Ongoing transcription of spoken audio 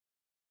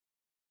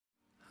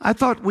I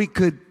thought we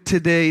could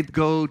today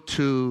go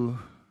to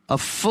a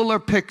fuller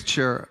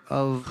picture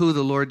of who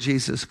the Lord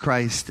Jesus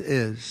Christ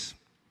is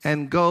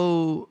and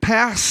go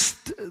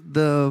past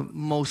the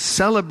most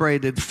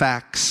celebrated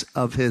facts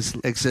of his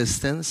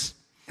existence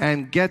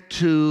and get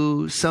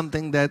to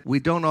something that we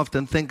don't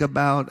often think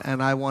about,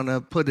 and I want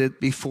to put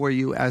it before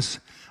you as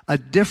a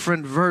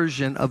different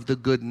version of the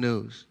good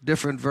news.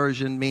 Different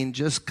version means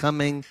just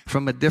coming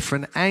from a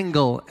different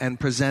angle and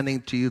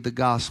presenting to you the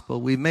gospel.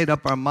 We made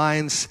up our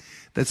minds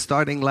that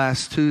starting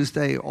last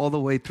Tuesday all the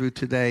way through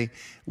today,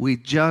 we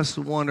just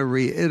want to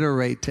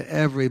reiterate to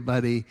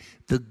everybody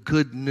the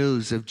good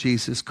news of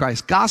Jesus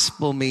Christ.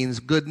 Gospel means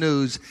good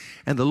news.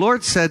 And the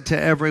Lord said to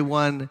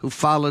everyone who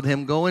followed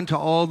him, go into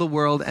all the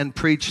world and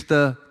preach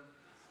the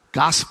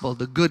gospel,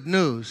 the good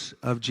news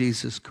of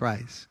Jesus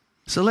Christ.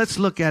 So let's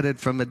look at it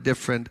from a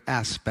different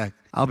aspect.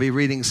 I'll be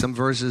reading some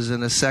verses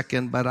in a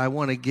second, but I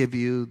want to give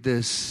you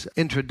this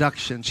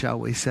introduction, shall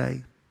we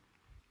say.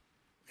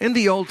 In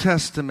the Old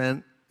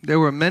Testament, there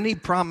were many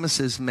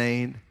promises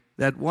made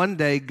that one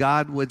day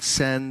God would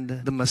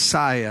send the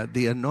Messiah,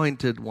 the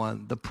anointed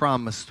one, the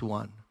promised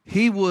one.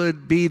 He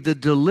would be the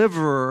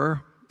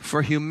deliverer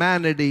for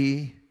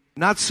humanity,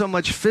 not so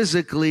much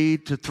physically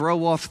to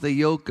throw off the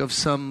yoke of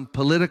some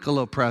political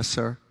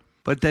oppressor,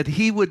 but that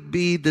he would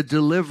be the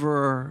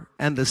deliverer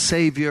and the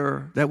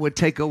Savior that would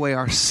take away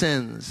our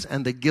sins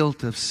and the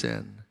guilt of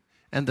sin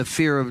and the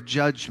fear of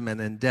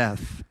judgment and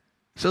death.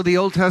 So the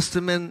Old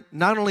Testament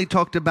not only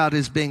talked about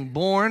his being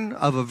born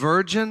of a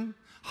virgin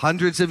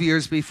hundreds of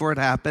years before it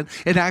happened,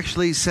 it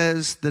actually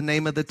says the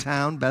name of the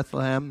town,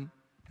 Bethlehem.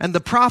 And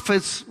the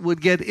prophets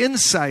would get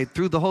insight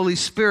through the Holy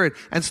Spirit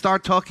and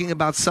start talking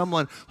about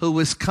someone who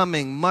was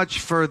coming much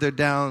further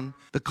down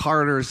the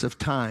corridors of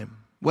time.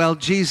 Well,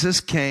 Jesus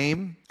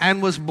came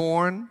and was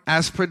born,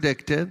 as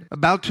predicted,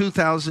 about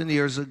 2,000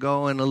 years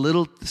ago in a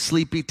little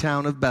sleepy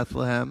town of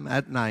Bethlehem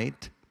at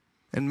night.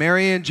 And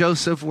Mary and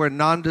Joseph were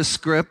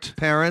nondescript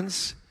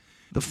parents.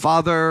 The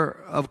father,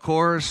 of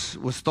course,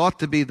 was thought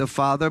to be the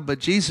father, but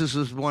Jesus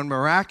was born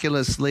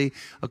miraculously,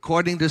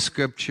 according to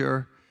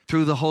Scripture,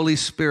 through the Holy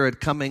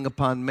Spirit coming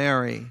upon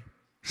Mary,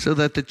 so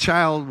that the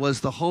child was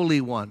the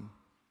Holy One.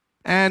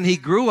 And he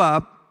grew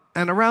up,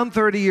 and around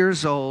 30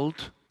 years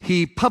old,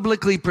 he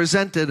publicly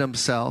presented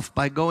himself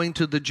by going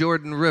to the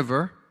Jordan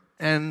River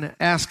and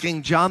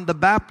asking John the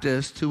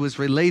Baptist, who was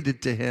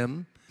related to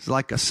him, he's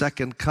like a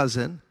second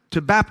cousin, to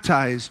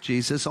baptize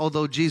Jesus,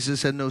 although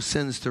Jesus had no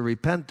sins to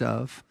repent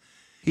of.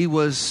 He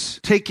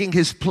was taking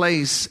his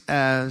place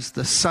as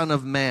the Son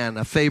of Man,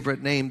 a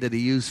favorite name that he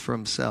used for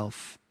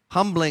himself,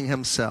 humbling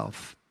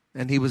himself,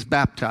 and he was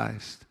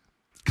baptized.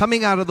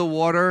 Coming out of the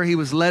water, he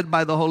was led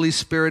by the Holy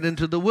Spirit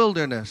into the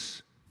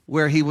wilderness,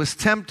 where he was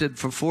tempted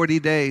for 40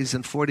 days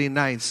and 40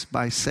 nights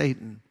by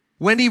Satan.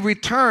 When he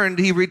returned,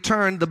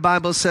 the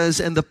Bible says,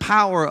 in the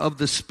power of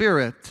the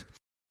Spirit.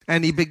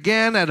 And he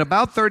began at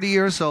about 30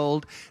 years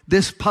old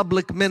this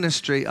public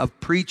ministry of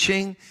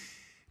preaching,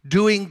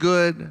 doing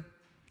good,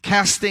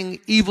 casting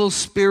evil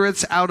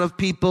spirits out of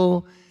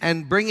people,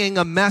 and bringing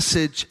a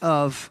message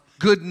of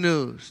good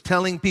news,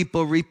 telling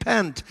people,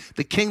 repent,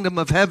 the kingdom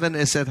of heaven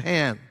is at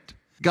hand.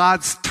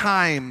 God's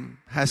time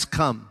has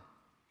come.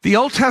 The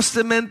Old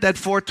Testament that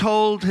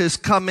foretold his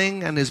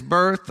coming and his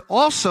birth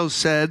also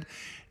said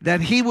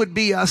that he would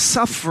be a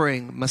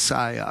suffering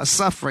Messiah, a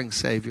suffering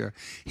Savior.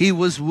 He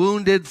was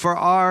wounded for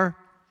our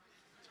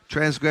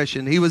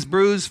transgression. He was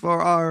bruised for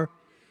our,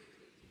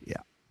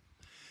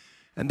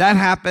 And that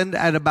happened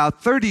at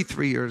about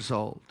 33 years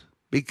old,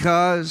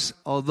 because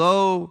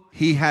although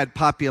he had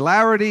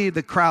popularity,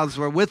 the crowds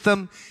were with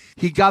him,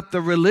 he got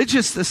the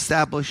religious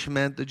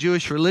establishment, the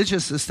Jewish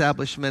religious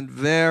establishment,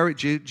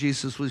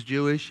 Jesus was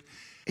Jewish.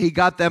 He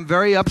got them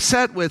very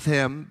upset with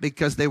him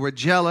because they were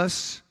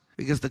jealous,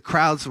 because the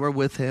crowds were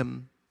with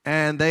him.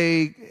 And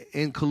they,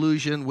 in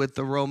collusion with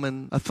the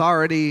Roman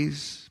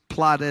authorities,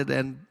 plotted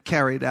and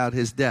carried out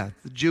his death.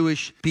 The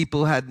Jewish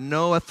people had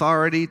no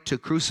authority to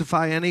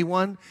crucify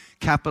anyone.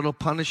 Capital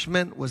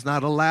punishment was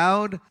not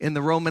allowed in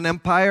the Roman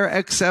Empire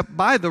except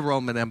by the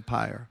Roman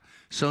Empire.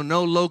 So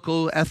no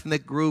local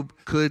ethnic group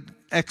could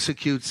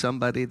execute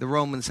somebody. The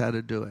Romans had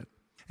to do it.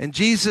 And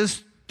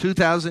Jesus,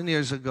 2,000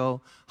 years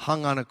ago,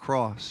 hung on a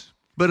cross.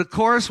 But of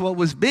course, what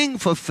was being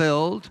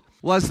fulfilled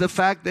was the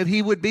fact that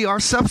he would be our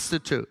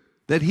substitute,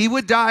 that he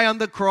would die on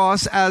the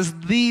cross as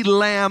the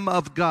Lamb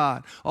of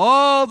God.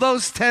 All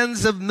those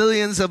tens of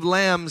millions of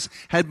lambs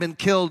had been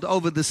killed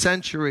over the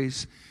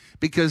centuries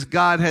because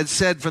God had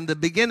said from the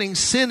beginning,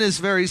 sin is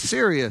very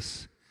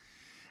serious.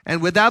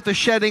 And without the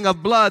shedding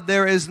of blood,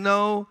 there is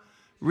no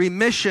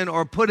remission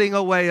or putting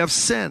away of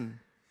sin.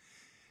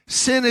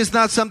 Sin is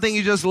not something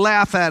you just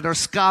laugh at or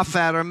scoff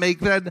at or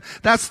make that.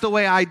 That's the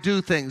way I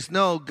do things.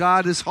 No,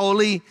 God is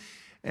holy.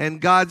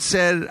 And God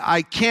said,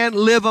 I can't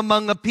live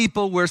among a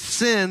people where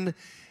sin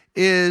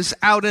is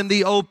out in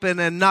the open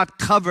and not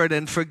covered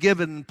and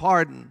forgiven and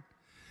pardoned.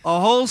 A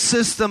whole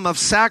system of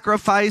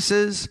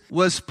sacrifices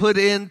was put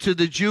into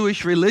the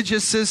Jewish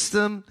religious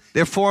system,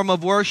 their form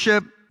of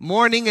worship,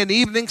 morning and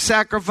evening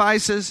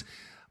sacrifices.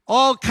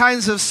 all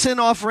kinds of sin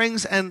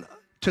offerings, and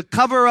to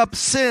cover up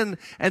sin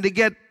and to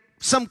get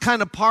some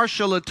kind of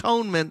partial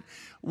atonement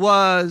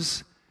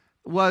was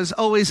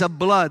always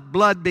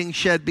blood being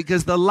shed,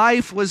 because the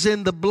life was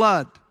in the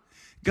blood.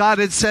 God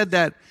had said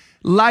that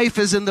life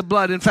is in the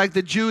blood. In fact,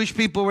 the Jewish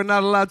people were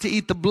not allowed to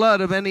eat the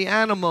blood of any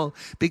animal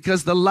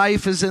because the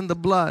life is in the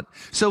blood.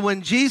 So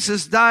when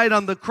Jesus died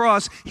on the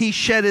cross, he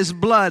shed his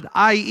blood,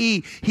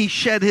 i.e., he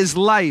shed his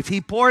life. He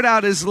poured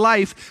out his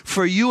life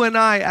for you and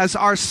I as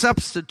our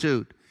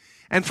substitute,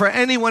 and for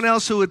anyone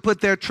else who would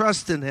put their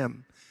trust in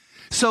him.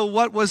 So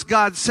what was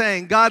God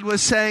saying? God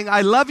was saying,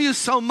 I love you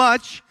so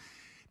much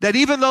that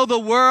even though the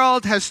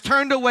world has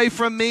turned away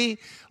from me,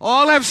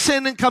 all have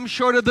sinned and come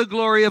short of the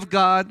glory of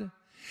God.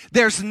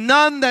 There's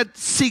none that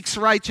seeks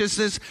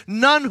righteousness,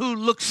 none who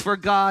looks for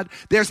God.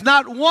 There's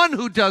not one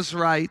who does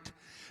right.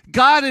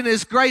 God, in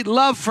his great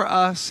love for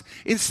us,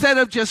 instead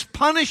of just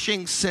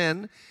punishing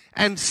sin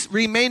and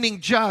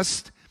remaining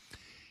just,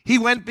 he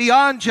went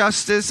beyond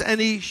justice, and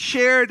he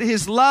shared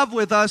his love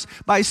with us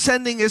by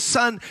sending his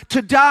son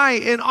to die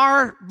in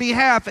our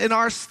behalf, in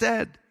our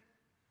stead.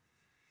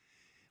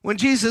 When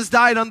Jesus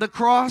died on the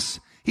cross,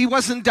 he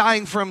wasn't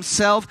dying for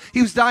himself.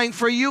 He was dying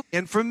for you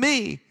and for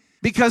me,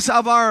 because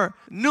of our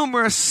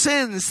numerous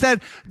sins that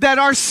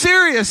are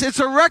serious. It's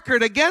a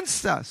record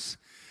against us.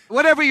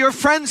 Whatever your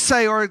friends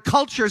say or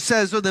culture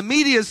says or the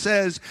media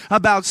says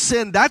about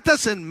sin, that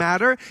doesn't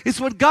matter.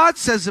 It's what God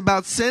says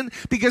about sin,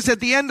 because at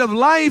the end of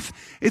life,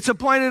 it's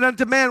appointed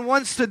unto man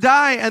once to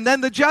die and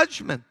then the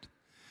judgment.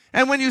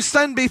 And when you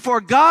stand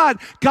before God,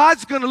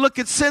 God's going to look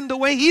at sin the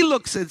way he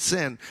looks at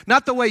sin,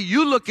 not the way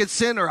you look at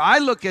sin or I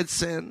look at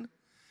sin.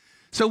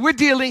 So we're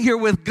dealing here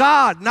with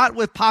God, not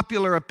with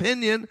popular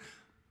opinion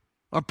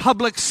or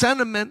public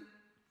sentiment.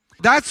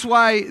 That's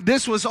why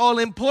this was all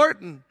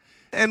important.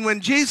 And when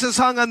Jesus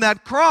hung on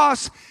that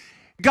cross,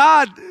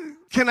 God,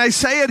 can I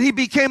say it? He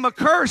became a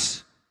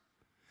curse.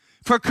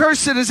 For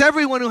cursed is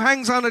everyone who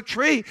hangs on a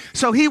tree.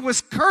 So he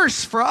was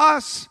cursed for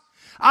us.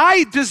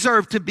 I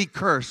deserve to be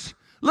cursed.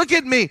 Look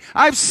at me.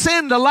 I've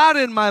sinned a lot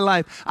in my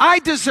life. I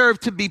deserve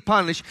to be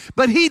punished.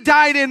 But he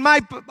died in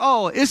my...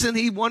 Oh, isn't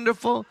he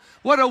wonderful?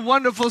 What a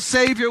wonderful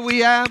Savior we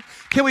have.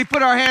 Can we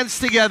put our hands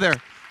together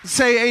and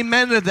say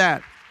amen to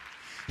that?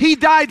 He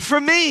died for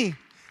me.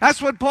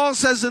 That's what Paul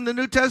says in the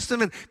New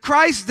Testament.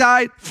 Christ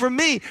died for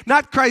me.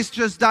 Not Christ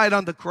just died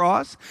on the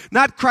cross.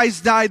 Not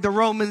Christ died, the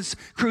Romans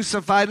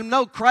crucified him.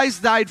 No,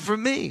 Christ died for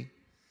me.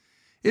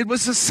 It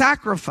was a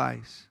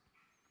sacrifice.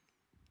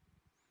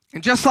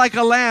 And just like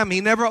a lamb,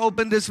 he never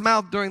opened his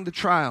mouth during the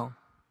trial.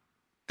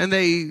 And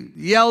they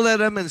yelled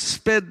at him and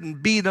spit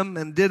and beat him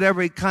and did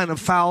every kind of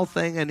foul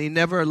thing, and he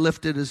never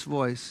lifted his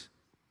voice.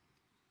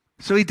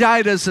 So he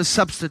died as a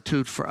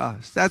substitute for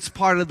us. That's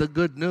part of the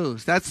good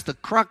news. That's the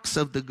crux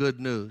of the good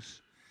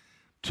news.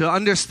 To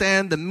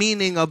understand the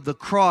meaning of the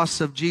cross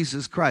of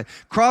Jesus Christ.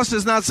 Cross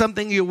is not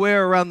something you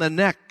wear around the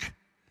neck.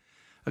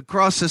 A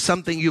cross is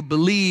something you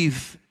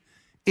believe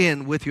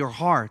in with your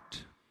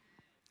heart.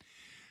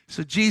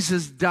 So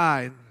Jesus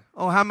died.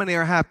 Oh, how many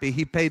are happy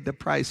he paid the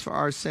price for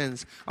our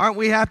sins? Aren't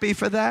we happy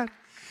for that?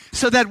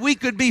 So that we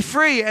could be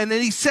free. And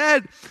then he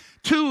said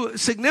two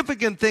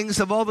significant things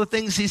of all the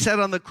things he said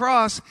on the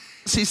cross.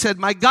 He said,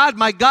 my God,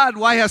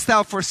 why hast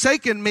thou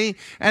forsaken me?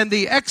 And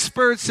the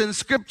experts in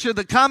Scripture,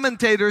 the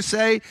commentators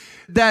say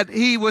that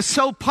he was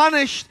so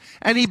punished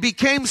and he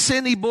became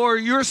sin, he bore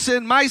your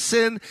sin, my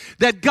sin,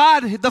 that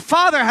God, the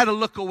Father, had to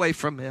look away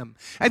from him.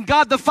 And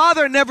God, the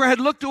Father, never had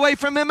looked away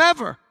from him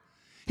ever.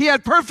 He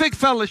had perfect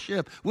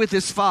fellowship with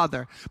his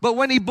Father. But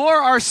when he bore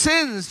our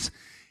sins,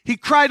 he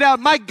cried out,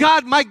 my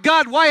God,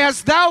 why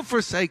hast thou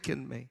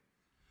forsaken me?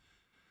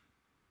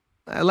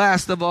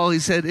 Last of all, he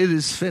said, it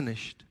is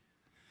finished.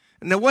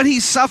 And then what he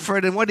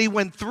suffered and what he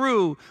went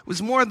through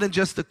was more than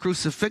just the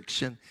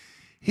crucifixion.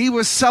 He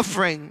was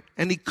suffering,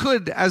 and he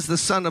could, as the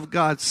Son of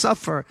God,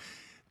 suffer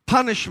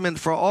punishment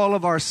for all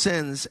of our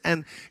sins.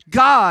 And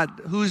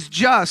God, who's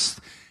just,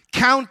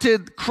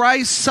 counted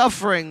Christ's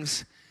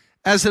sufferings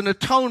as an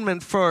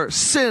atonement for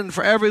sin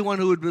for everyone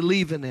who would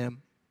believe in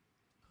him.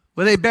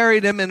 Well, they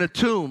buried him in a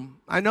tomb.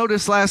 I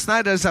noticed last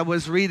night as I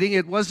was reading,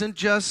 it wasn't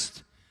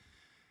just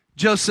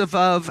Joseph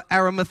of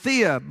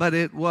Arimathea, but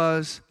it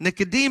was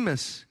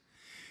Nicodemus.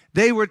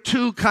 They were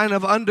two kind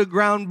of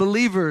underground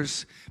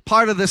believers,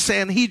 part of the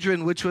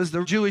Sanhedrin, which was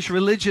the Jewish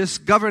religious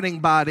governing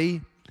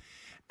body.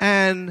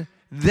 And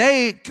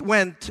they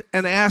went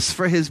and asked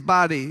for his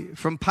body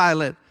from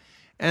Pilate,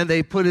 and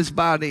they put his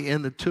body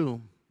in the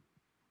tomb.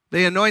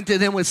 They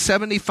anointed him with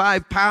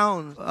 75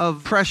 pounds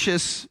of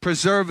precious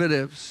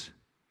preservatives.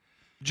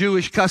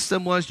 Jewish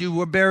custom was you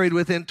were buried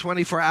within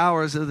 24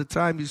 hours of the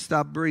time you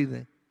stopped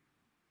breathing.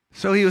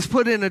 So he was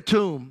put in a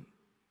tomb.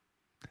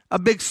 A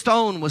big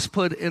stone was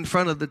put in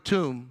front of the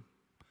tomb.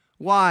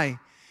 Why?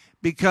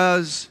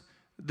 Because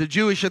the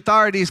Jewish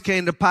authorities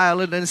came to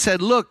Pilate and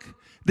said, look,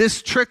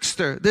 this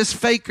trickster, this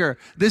faker,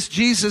 this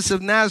Jesus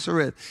of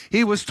Nazareth,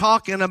 he was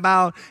talking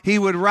about he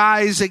would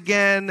rise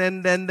again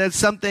and that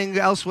something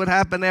else would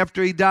happen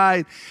after he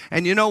died.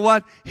 And you know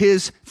what?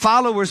 His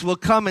followers will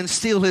come and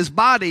steal his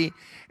body,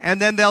 And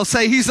then they'll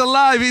say, he's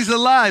alive, he's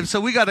alive. So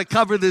we got to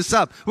cover this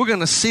up. We're going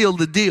to seal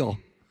the deal.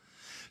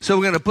 So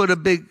we're going to put a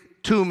big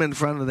tomb in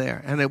front of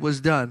there. And it was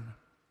done.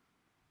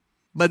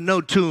 But no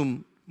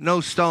tomb,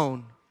 no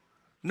stone,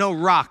 no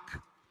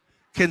rock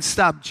can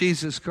stop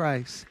Jesus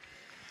Christ.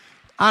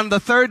 On the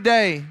third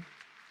day,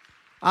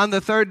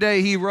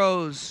 he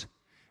rose.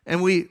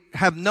 And we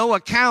have no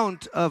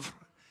account of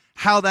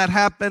how that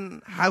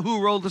happened,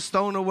 who rolled the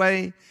stone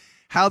away,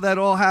 how that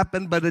all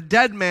happened. But a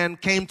dead man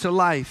came to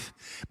life.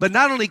 But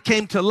not only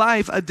came to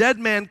life, a dead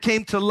man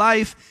came to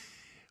life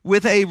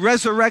with a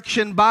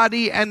resurrection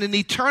body and an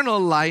eternal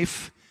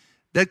life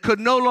that could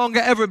no longer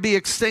ever be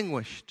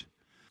extinguished.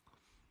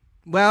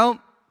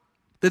 Well,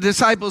 the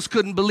disciples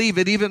couldn't believe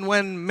it. Even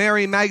when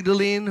Mary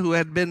Magdalene, who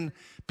had been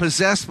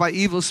possessed by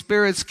evil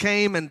spirits,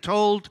 came and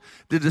told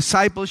the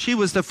disciples, she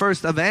was the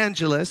first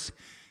evangelist.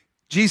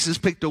 Jesus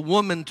picked a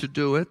woman to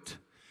do it.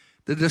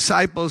 The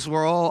disciples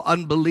were all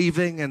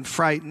unbelieving and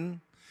frightened.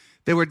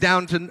 They were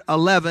down to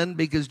 11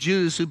 because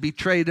Judas, who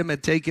betrayed him,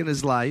 had taken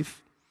his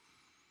life.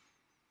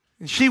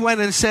 And she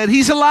went and said,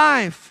 he's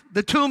alive.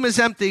 The tomb is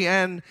empty.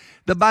 And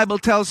the Bible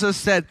tells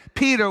us that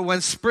Peter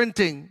went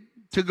sprinting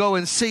to go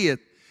and see it.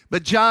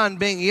 But John,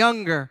 being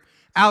younger,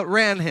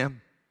 outran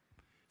him.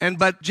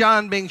 But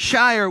John, being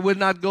shyer, would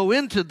not go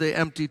into the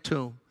empty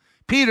tomb.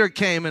 Peter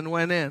came and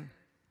went in.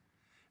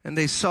 And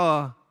they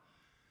saw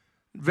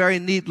very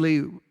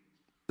neatly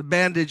the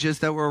bandages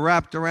that were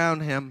wrapped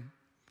around him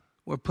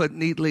were put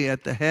neatly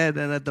at the head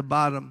and at the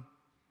bottom.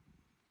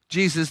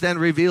 Jesus then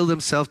revealed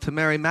himself to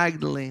Mary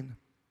Magdalene.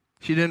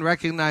 She didn't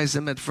recognize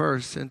him at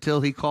first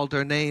until he called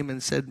her name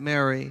and said,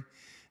 Mary.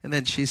 And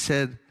then she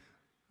said,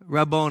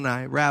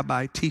 Rabboni,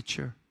 rabbi,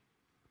 teacher.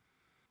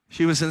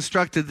 She was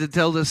instructed to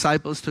tell the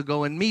disciples to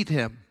go and meet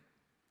him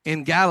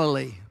in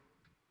Galilee.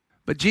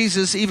 But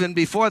Jesus, even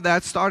before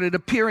that, started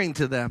appearing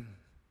to them.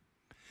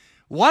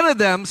 One of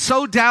them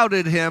so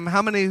doubted him.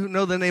 How many who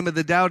know the name of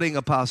the doubting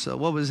apostle?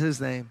 What was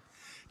his name?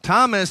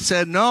 Thomas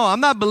said, no, I'm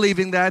not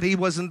believing that. He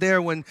wasn't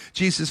there when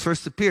Jesus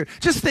first appeared.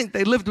 Just think,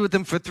 they lived with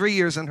him for 3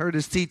 years and heard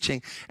his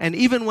teaching. And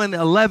even when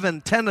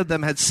 10 of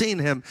them had seen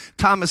him,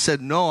 Thomas said,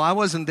 no, I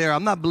wasn't there.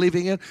 I'm not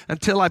believing it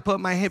until I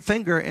put my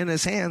finger in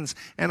his hands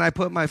and I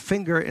put my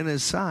finger in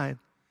his side.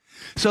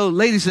 So,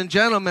 ladies and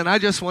gentlemen, I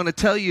just want to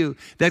tell you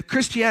that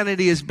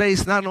Christianity is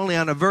based not only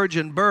on a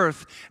virgin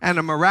birth and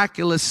a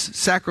miraculous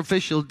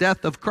sacrificial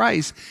death of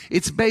Christ.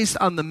 It's based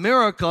on the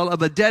miracle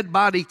of a dead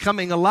body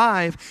coming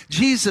alive.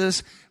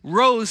 Jesus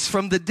rose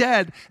from the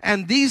dead,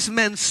 and these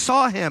men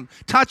saw him,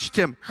 touched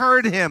him,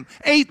 heard him,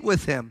 ate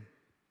with him.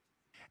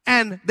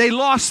 And they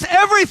lost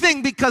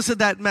everything because of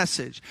that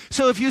message.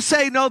 So if you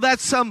say, no,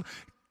 that's some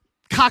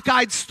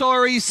cockeyed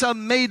story,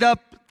 some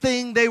made-up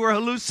thing, they were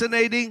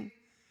hallucinating,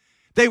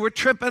 they were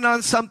tripping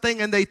on something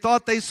and they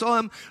thought they saw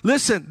him.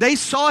 Listen, they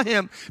saw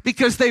him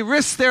because they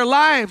risked their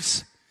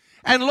lives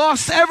and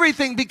lost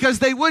everything because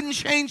they wouldn't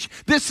change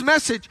this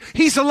message.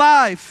 He's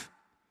alive.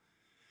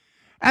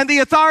 And the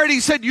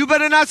authorities said, you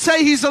better not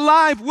say he's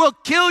alive. We'll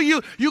kill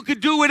you. You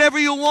could do whatever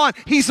you want.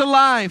 He's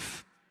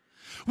alive.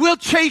 We'll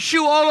chase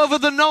you all over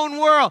the known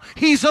world.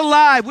 He's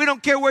alive. We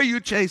don't care where you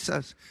chase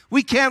us.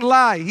 We can't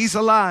lie. He's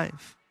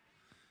alive.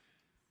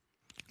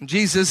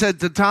 Jesus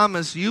said to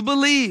Thomas, you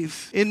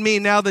believe in me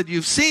now that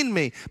you've seen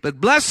me, but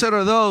blessed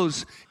are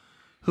those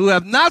who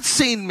have not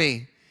seen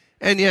me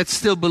and yet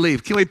still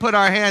believe. Can we put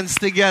our hands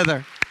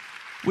together?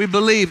 We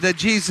believe that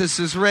Jesus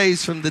is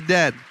raised from the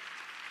dead.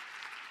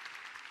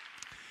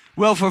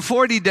 Well, for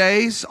 40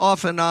 days,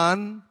 off and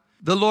on,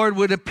 the Lord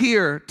would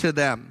appear to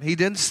them. He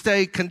didn't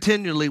stay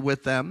continually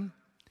with them,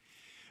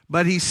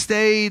 but he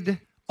stayed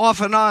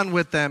off and on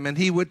with them, and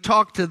he would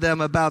talk to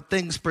them about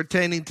things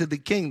pertaining to the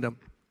kingdom.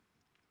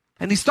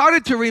 And he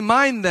started to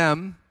remind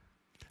them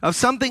of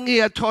something he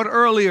had taught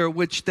earlier,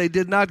 which they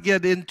did not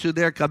get into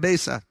their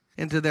cabeza,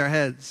 into their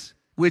heads,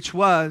 which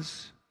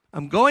was,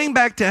 I'm going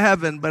back to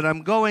heaven, but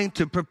I'm going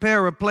to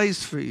prepare a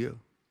place for you,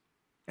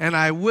 and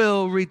I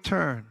will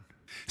return.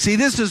 See,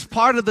 this is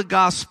part of the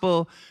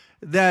gospel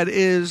that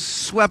is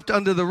swept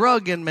under the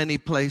rug in many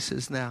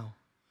places now.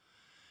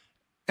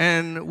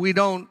 And we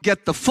don't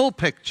get the full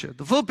picture.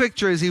 The full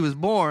picture is he was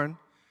born,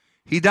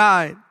 he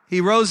died,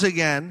 he rose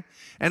again,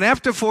 and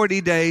after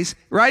 40 days,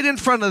 right in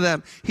front of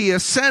them, he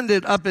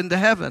ascended up into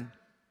heaven.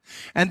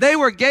 And they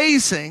were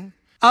gazing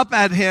up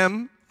at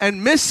him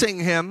and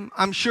missing him,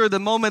 I'm sure, the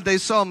moment they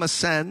saw him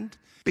ascend,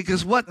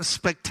 because what a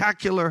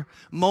spectacular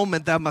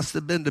moment that must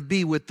have been to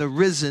be with the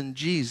risen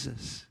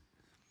Jesus.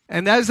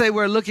 And as they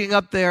were looking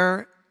up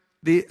there,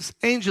 the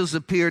angels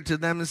appeared to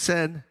them and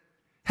said,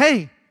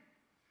 hey,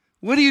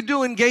 what are you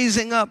doing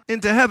gazing up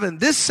into heaven?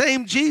 This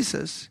same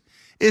Jesus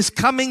is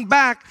coming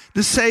back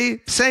the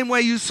same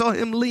way you saw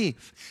him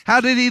leave.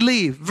 How did he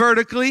leave?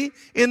 Vertically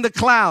in the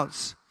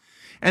clouds.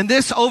 And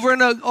this over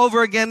and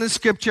over again in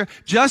Scripture,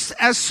 just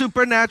as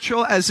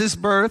supernatural as his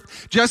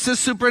birth, just as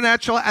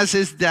supernatural as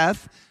his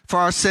death for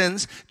our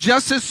sins,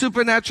 just as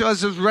supernatural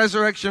as his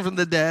resurrection from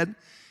the dead.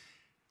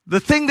 The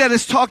thing that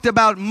is talked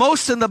about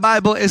most in the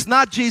Bible is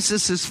not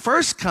Jesus'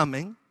 first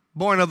coming,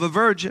 born of a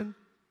virgin,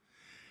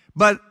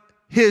 but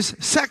his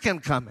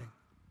second coming.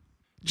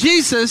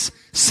 Jesus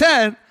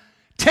said,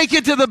 take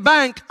it to the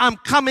bank, I'm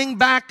coming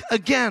back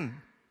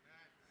again.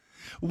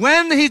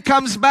 When he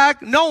comes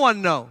back, no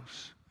one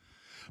knows.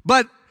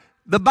 But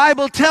the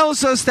Bible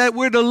tells us that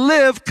we're to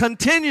live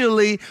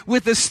continually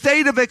with a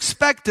state of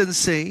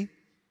expectancy.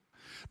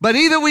 But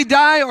either we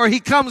die or he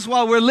comes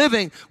while we're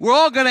living. We're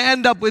all going to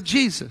end up with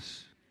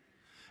Jesus.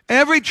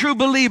 Every true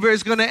believer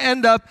is going to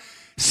end up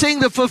seeing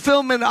the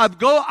fulfillment of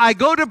I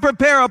go to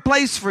prepare a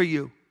place for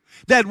you,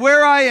 that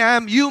where I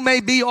am, you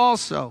may be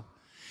also.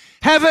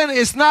 Heaven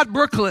is not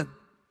Brooklyn.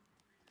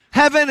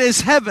 Heaven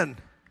is heaven.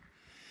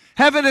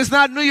 Heaven is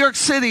not New York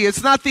City.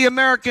 It's not the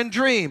American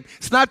dream.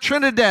 It's not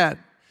Trinidad.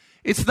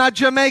 It's not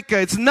Jamaica.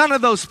 It's none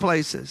of those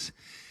places.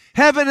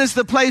 Heaven is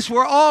the place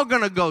we're all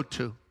going to go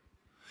to.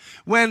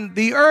 When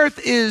the earth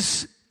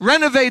is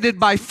renovated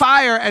by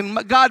fire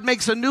and God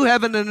makes a new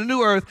heaven and a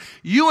new earth,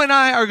 you and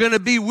I are going to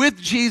be with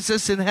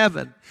Jesus in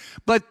heaven.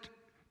 But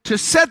to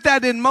set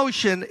that in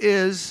motion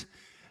is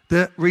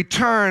the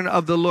return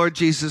of the Lord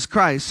Jesus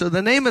Christ. So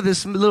the name of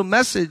this little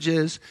message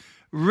is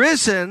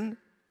Risen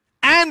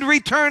and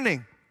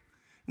Returning.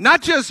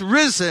 Not just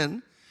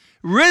risen,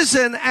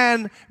 risen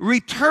and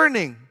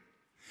returning.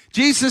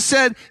 Jesus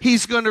said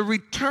he's going to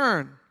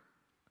return.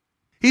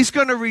 He's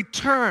going to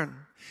return.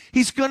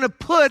 He's going to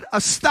put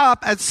a stop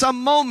at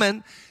some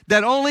moment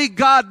that only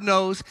God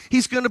knows.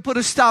 He's going to put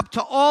a stop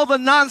to all the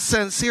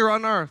nonsense here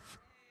on earth.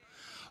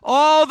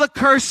 All the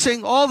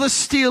cursing, all the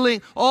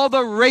stealing, all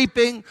the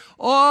raping,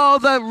 all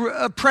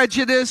the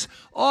prejudice,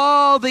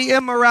 all the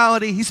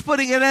immorality. He's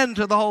putting an end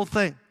to the whole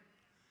thing.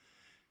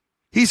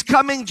 He's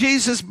coming,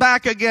 Jesus,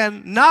 back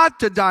again, not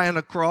to die on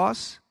a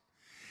cross.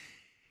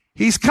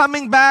 He's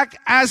coming back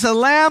as a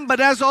lamb, but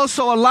as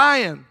also a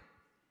lion.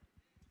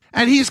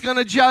 And he's going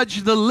to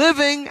judge the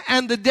living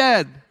and the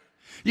dead.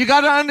 You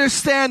got to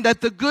understand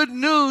that the good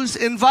news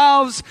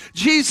involves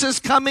Jesus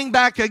coming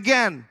back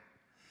again.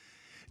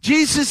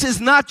 Jesus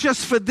is not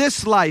just for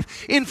this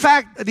life. In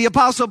fact, the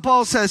Apostle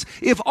Paul says,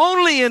 if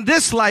only in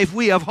this life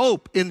we have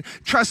hope in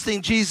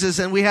trusting Jesus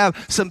and we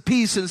have some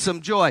peace and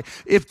some joy.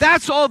 If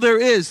that's all there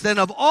is, then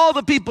of all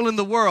the people in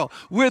the world,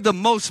 we're the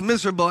most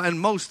miserable and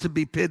most to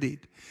be pitied.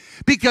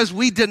 Because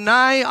we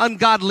deny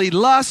ungodly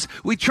lust.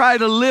 We try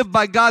to live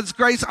by God's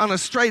grace on a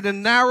straight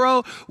and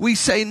narrow. We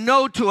say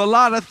no to a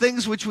lot of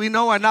things which we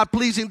know are not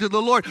pleasing to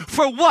the Lord.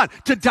 For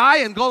what? To die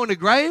and go in the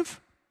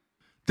grave?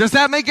 Does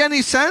that make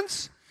any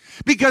sense?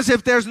 Because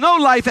if there's no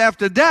life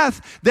after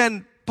death,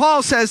 then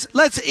Paul says,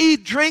 let's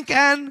eat, drink,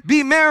 and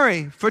be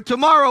merry, for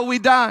tomorrow we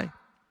die.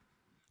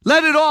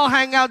 Let it all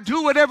hang out.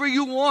 Do whatever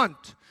you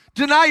want.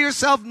 Deny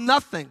yourself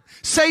nothing.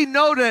 Say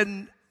no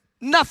to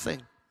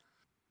nothing.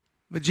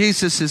 But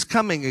Jesus is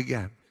coming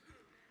again.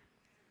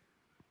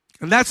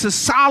 And that's a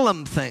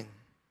solemn thing.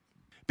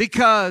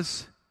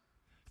 Because,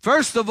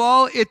 first of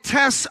all, it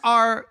tests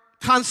our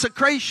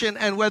consecration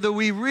and whether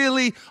we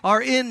really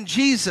are in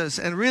Jesus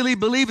and really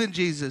believe in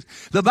Jesus.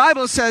 The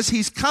Bible says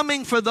he's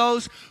coming for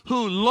those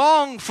who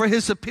long for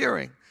his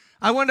appearing.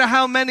 I wonder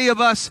how many of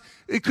us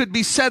it could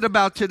be said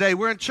about today.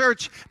 We're in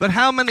church, but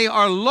how many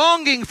are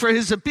longing for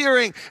his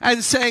appearing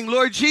and saying,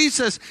 Lord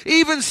Jesus,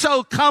 even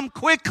so, come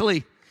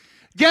quickly.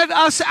 Get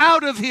us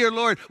out of here,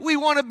 Lord. We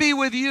want to be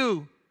with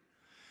you.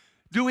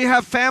 Do we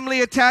have family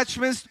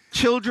attachments,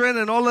 children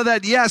and all of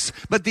that? Yes.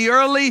 But the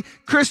early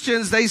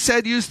Christians, they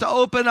said, used to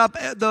open up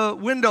the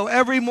window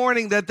every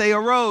morning that they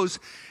arose.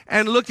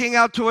 And looking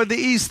out toward the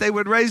east, they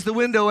would raise the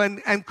window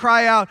and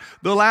cry out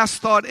the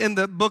last thought in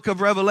the book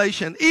of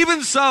Revelation.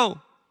 Even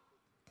so,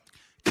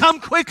 come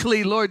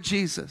quickly, Lord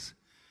Jesus.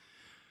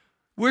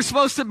 We're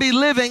supposed to be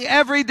living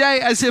every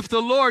day as if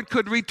the Lord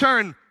could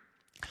return.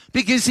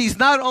 Because he's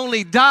not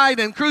only died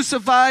and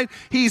crucified,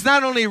 he's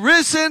not only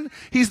risen,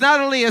 he's not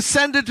only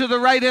ascended to the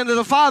right hand of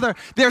the Father.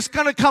 There's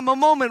going to come a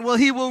moment where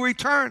he will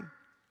return.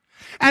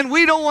 And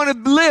we don't want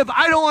to live.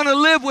 I don't want to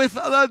live with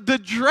the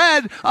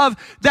dread of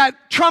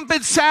that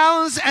trumpet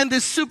sounds and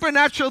this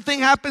supernatural thing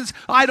happens.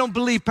 I don't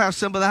believe,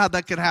 Pastor Cymbala, how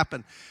that could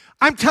happen.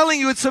 I'm telling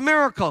you, it's a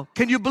miracle.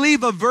 Can you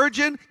believe a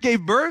virgin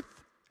gave birth?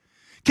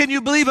 Can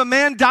you believe a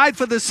man died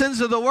for the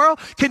sins of the world?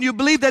 Can you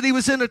believe that he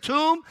was in a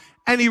tomb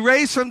and he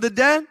raised from the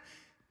dead?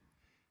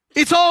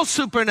 It's all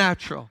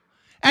supernatural.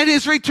 And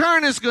his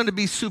return is going to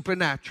be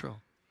supernatural.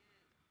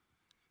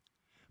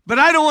 But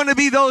I don't want to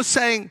be those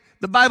saying,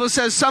 the Bible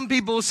says, some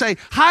people will say,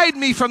 hide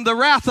me from the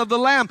wrath of the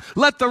Lamb.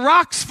 Let the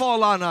rocks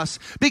fall on us.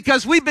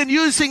 Because we've been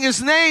using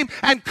his name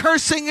and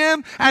cursing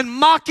him and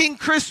mocking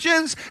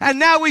Christians. And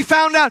now we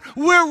found out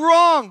we're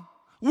wrong.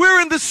 We're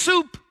in the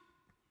soup.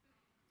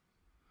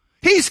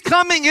 He's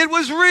coming. It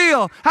was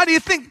real. How do you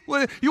think?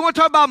 You want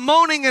to talk about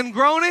moaning and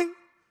groaning?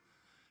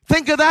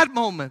 Think of that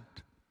moment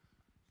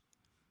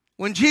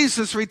when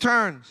Jesus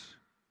returns.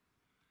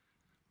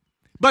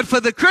 But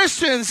for the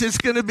Christians, it's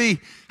going to be,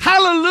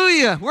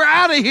 hallelujah, we're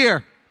out of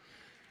here.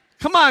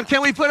 Come on,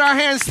 can we put our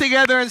hands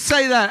together and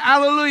say that?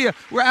 Hallelujah,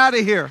 we're out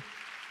of here.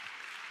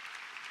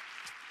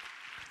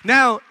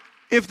 Now,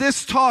 if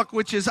this talk,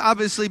 which is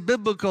obviously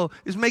biblical,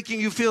 is making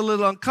you feel a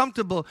little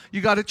uncomfortable,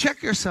 you got to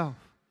check yourself.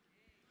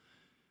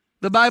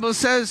 The Bible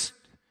says,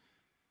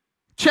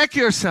 check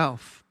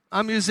yourself.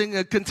 I'm using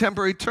a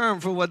contemporary term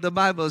for what the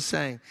Bible is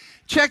saying.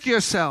 Check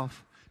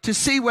yourself to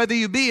see whether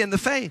you be in the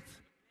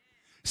faith.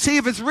 See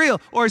if it's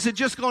real, or is it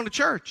just going to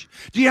church?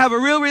 Do you have a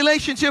real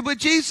relationship with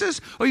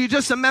Jesus, or are you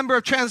just a member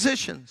of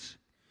Transitions,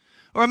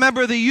 or a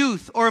member of the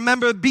youth, or a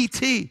member of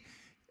BT?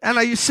 And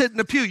are you sitting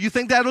in a pew? You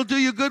think that'll do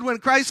you good when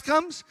Christ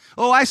comes?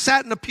 Oh, I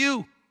sat in a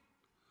pew.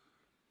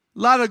 A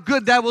lot of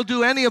good that will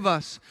do any of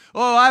us.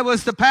 Oh, I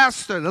was the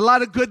pastor. A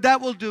lot of good that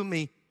will do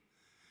me.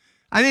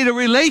 I need a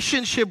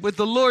relationship with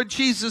the Lord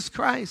Jesus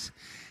Christ.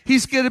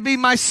 He's going to be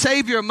my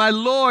Savior, my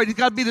Lord. He's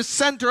got to be the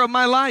center of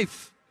my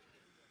life.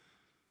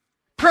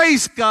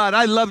 Praise God.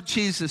 I love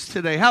Jesus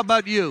today. How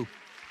about you?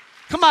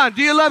 Come on.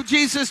 Do you love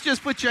Jesus?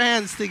 Just put your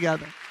hands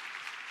together.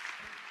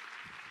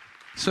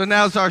 So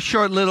now's our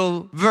short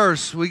little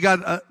verse. We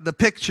got the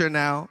picture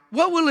now.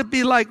 What will it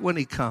be like when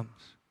he comes?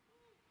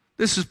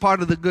 This is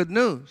part of the good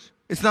news.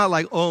 It's not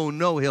like, oh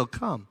no, he'll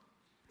come.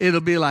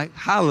 It'll be like,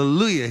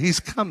 hallelujah, he's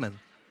coming.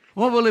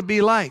 What will it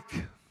be like?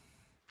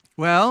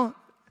 Well,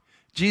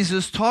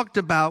 Jesus talked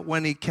about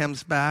when he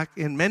comes back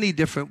in many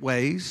different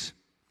ways.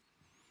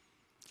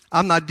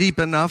 I'm not deep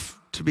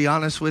enough, to be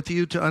honest with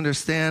you, to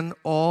understand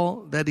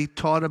all that he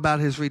taught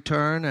about his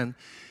return, and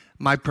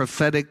my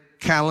prophetic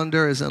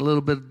calendar is in a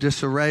little bit of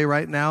disarray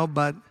right now,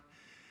 but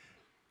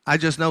I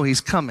just know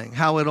he's coming.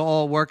 How it'll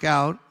all work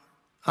out,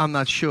 I'm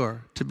not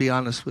sure, to be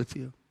honest with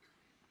you.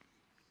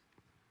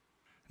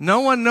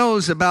 No one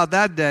knows about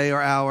that day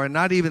or hour,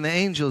 not even the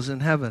angels in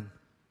heaven,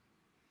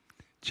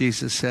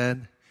 Jesus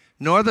said,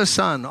 nor the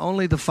Son,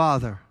 only the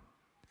Father.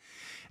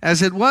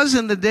 As it was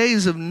in the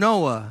days of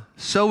Noah,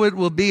 so it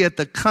will be at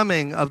the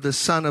coming of the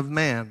Son of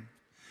Man.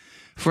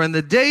 For in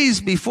the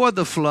days before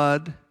the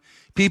flood,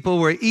 people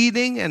were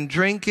eating and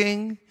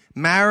drinking,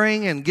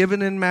 marrying and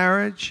given in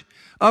marriage,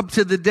 up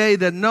to the day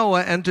that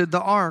Noah entered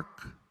the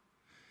ark.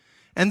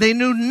 And they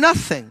knew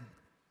nothing.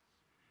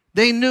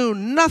 They knew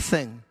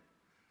nothing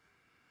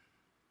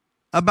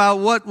about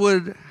what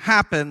would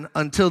happen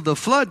until the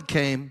flood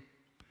came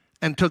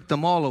and took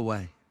them all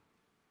away.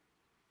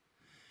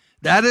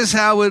 That is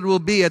how it will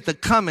be at the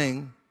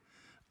coming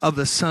of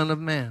the Son of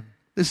Man.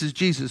 This is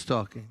Jesus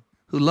talking,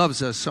 who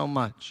loves us so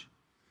much.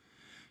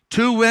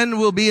 2 men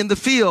will be in the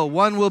field.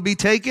 One will be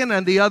taken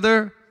and the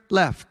other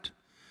left.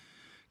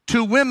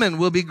 2 women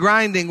will be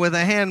grinding with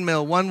a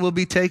handmill. One will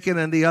be taken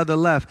and the other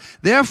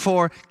left.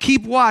 Therefore,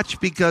 keep watch,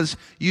 because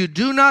you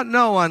do not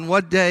know on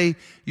what day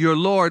your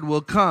Lord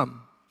will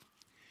come.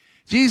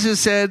 Jesus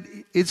said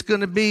it's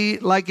going to be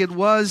like it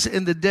was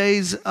in the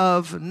days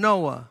of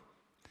Noah.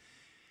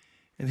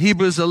 In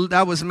Hebrews,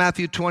 that was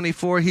Matthew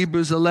 24.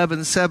 Hebrews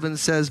 11:7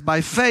 says,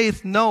 by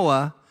faith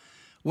Noah,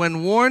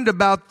 when warned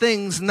about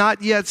things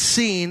not yet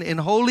seen, in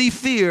holy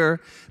fear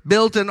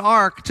built an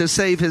ark to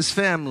save his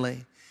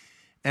family.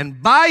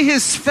 And by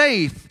his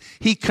faith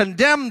he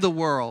condemned the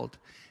world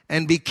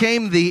and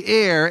became the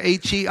heir,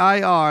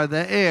 H-E-I-R,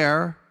 the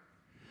heir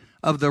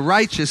of the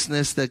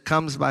righteousness that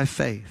comes by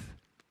faith.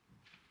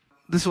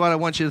 This is what I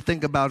want you to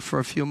think about for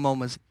a few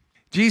moments.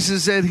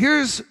 Jesus said,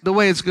 here's the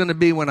way it's going to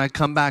be when I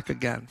come back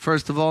again.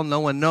 First of all, no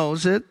one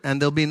knows it, and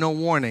there'll be no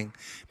warning,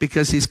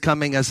 because he's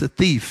coming as a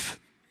thief.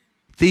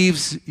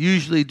 Thieves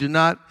usually do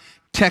not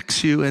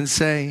text you and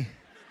say,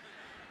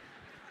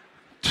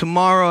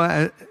 tomorrow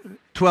at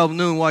 12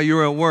 noon while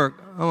you're at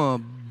work, I'm going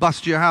to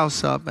bust your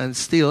house up and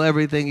steal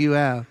everything you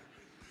have.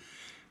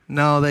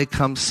 No, they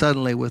come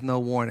suddenly with no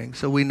warning.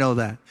 So we know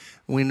that.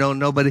 We know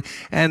nobody.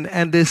 And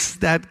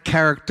that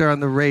character on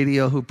the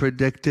radio who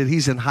predicted,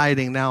 he's in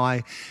hiding now,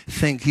 I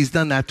think. He's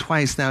done that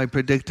twice now. He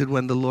predicted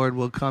when the Lord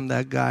will come,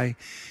 that guy.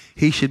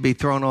 He should be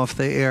thrown off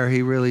the air.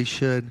 He really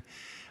should.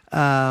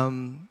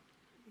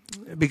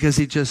 Because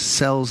he just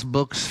sells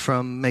books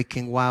from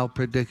making wild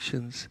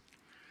predictions.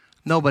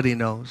 Nobody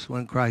knows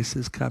when Christ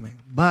is coming.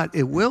 But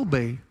it will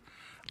be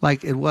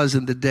like it was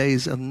in the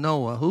days of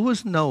Noah. Who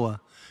was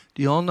Noah?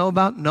 Do you all know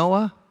about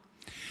Noah?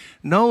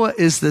 Noah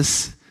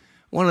is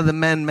one of the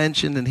men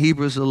mentioned in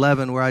Hebrews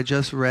 11 where I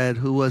just read,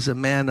 who was a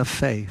man of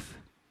faith.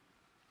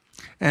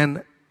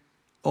 And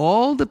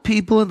all the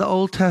people in the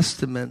Old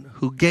Testament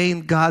who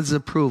gained God's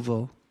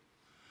approval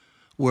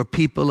were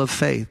people of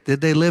faith.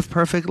 Did they live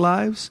perfect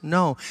lives?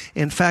 No.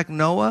 In fact,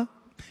 Noah,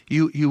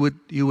 you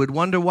would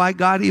wonder why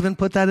God even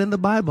put that in the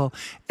Bible.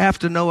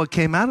 After Noah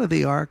came out of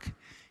the ark,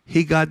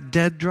 he got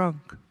dead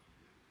drunk.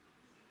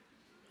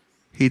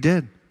 He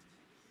did.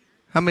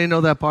 How many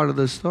know that part of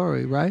the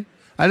story, right?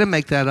 I didn't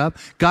make that up.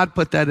 God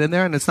put that in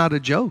there, and it's not a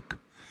joke.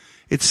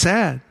 It's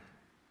sad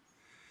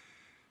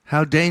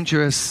how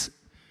dangerous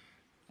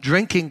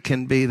drinking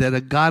can be, that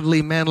a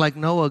godly man like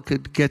Noah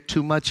could get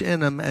too much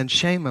in him and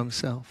shame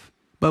himself.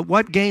 But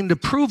what gained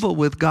approval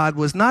with God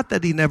was not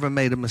that he never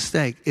made a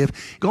mistake.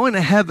 If going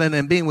to heaven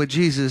and being with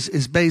Jesus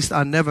is based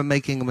on never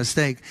making a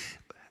mistake,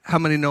 how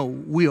many know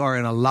we are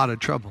in a lot of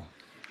trouble?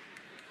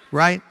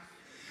 Right?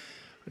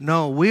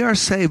 No, we are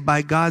saved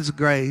by God's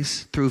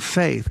grace through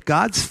faith.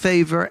 God's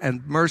favor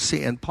and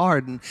mercy and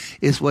pardon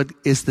is what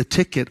is the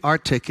ticket, our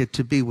ticket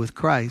to be with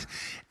Christ.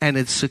 And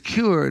it's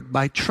secured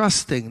by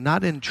trusting,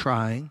 not in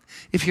trying.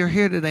 If you're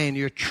here today and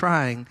you're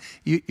trying,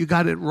 you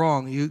got it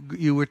wrong.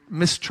 You were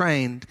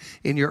mistrained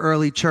in your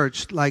early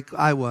church like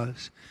I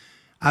was.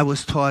 I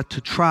was taught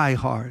to try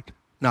hard,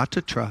 not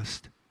to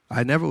trust.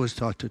 I never was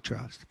taught to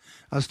trust.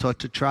 I was taught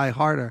to try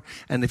harder.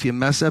 And if you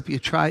mess up, you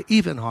try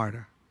even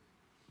harder.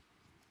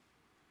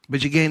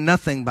 But you gain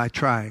nothing by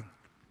trying.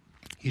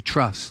 You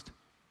trust.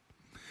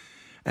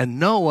 And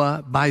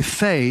Noah, by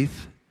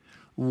faith,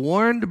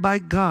 warned by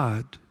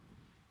God.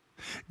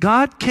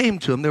 God came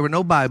to him. There were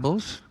no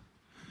Bibles.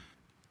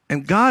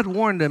 And God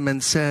warned him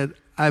and said,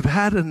 I've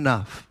had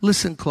enough.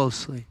 Listen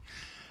closely.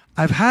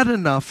 I've had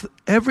enough.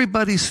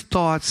 Everybody's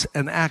thoughts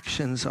and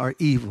actions are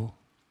evil.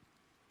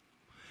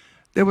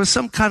 There was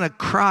some kind of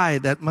cry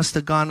that must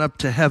have gone up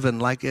to heaven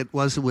like it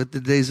was with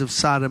the days of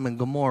Sodom and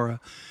Gomorrah.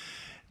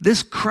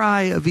 This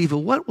cry of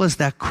evil, what was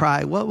that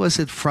cry? What was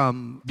it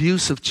from?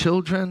 Abuse of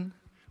children,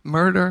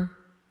 murder,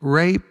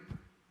 rape,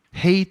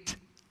 hate?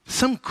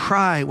 Some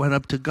cry went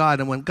up to God,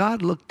 and when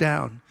God looked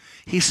down,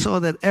 he saw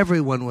that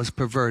everyone was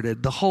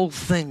perverted. The whole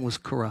thing was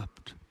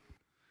corrupt.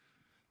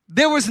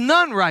 There was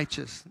none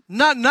righteous,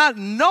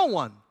 no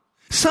one.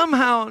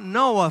 Somehow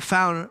Noah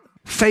found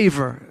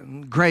favor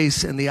and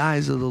grace in the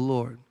eyes of the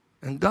Lord.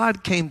 And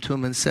God came to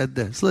him and said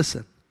this,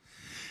 listen,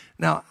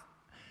 now,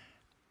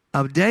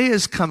 a day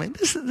is coming.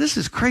 This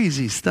is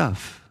crazy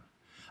stuff.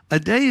 A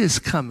day is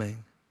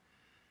coming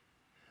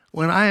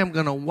when I am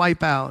going to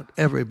wipe out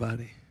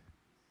everybody.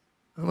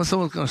 When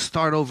someone's going to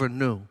start over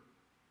new.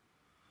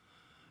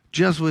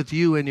 Just with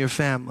you and your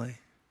family.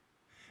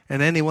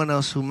 And anyone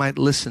else who might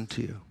listen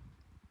to you.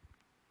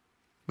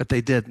 But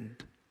they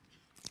didn't.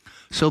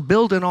 So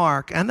build an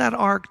ark, and that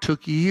ark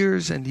took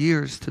years and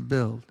years to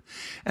build.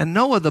 And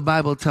Noah, the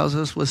Bible tells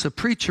us, was a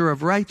preacher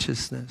of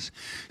righteousness.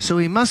 So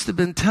he must have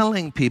been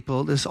telling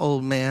people, this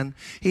old man,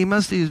 he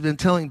must have been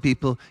telling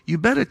people, you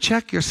better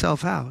check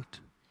yourself out.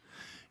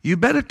 You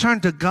better turn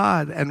to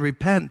God and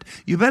repent.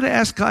 You better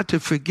ask God to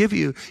forgive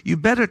you. You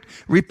better,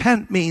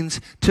 repent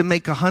means to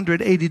make a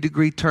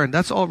 180-degree turn.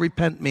 That's all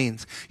repent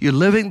means. You're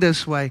living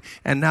this way,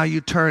 and now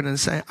you turn and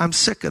say, I'm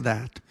sick of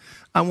that.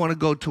 I want to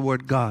go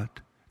toward God.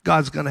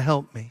 God's going to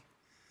help me.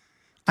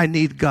 I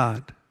need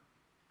God.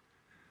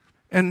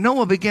 And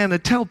Noah began to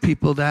tell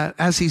people that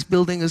as he's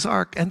building his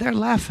ark, and they're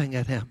laughing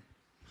at him.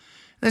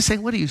 They're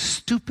saying, what are you,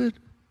 stupid?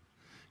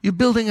 You're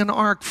building an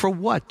ark for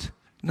what?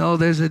 No,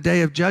 there's a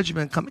day of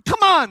judgment coming.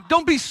 Come on,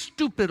 don't be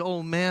stupid,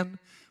 old man.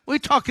 What are you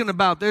talking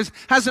about?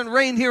 Hasn't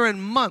rained here in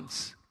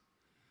months.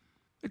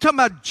 We're talking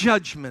about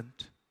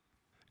judgment.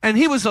 And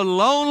he was a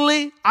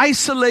lonely,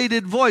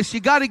 isolated voice.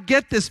 You got to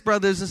get this,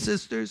 brothers and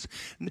sisters.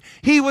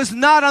 He was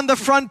not on the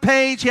front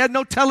page. He had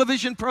no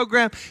television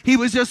program. He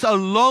was just a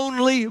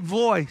lonely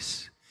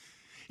voice.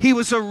 He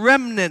was a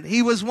remnant.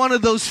 He was one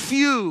of those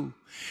few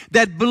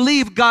that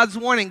believed God's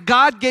warning.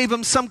 God gave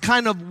him some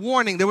kind of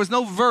warning. There was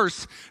no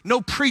verse,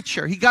 no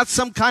preacher. He got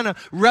some kind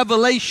of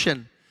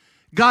revelation.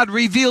 God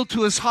revealed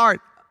to his heart,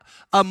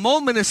 a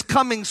moment is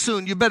coming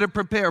soon. You better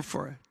prepare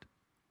for it.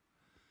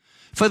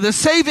 For the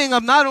saving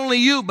of not only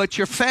you, but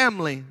your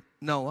family,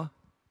 Noah.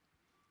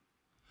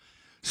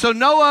 So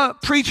Noah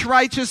preached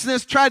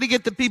righteousness, tried to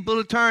get the people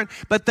to turn,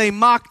 but they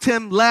mocked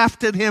him,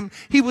 laughed at him.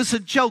 He was a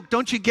joke.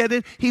 Don't you get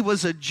it? He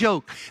was a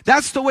joke.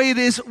 That's the way it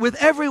is with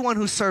everyone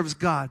who serves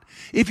God.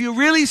 If you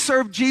really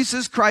serve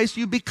Jesus Christ,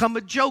 you become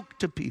a joke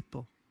to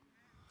people.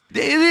 It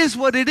is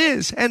what it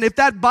is. And if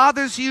that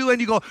bothers you and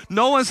you go,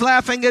 no one's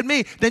laughing at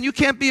me, then you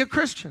can't be a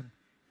Christian.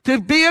 To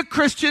be a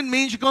Christian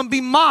means you're going to be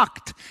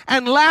mocked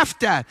and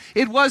laughed at.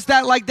 It was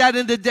that like that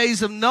in the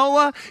days of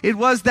Noah. It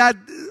was that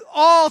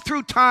all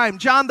through time.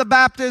 John the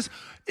Baptist,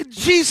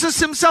 Jesus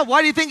himself.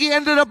 Why do you think he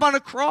ended up on a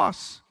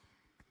cross?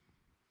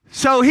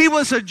 So he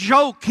was a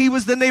joke. He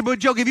was the neighborhood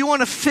joke. If you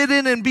want to fit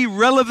in and be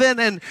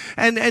relevant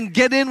and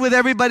get in with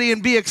everybody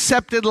and be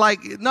accepted,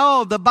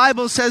 no, the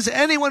Bible says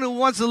anyone who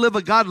wants to live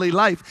a godly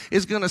life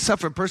is going to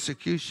suffer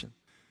persecution.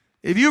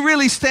 If you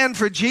really stand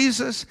for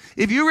Jesus,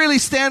 if you really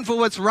stand for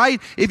what's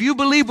right, if you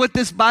believe what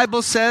this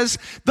Bible says,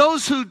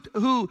 those who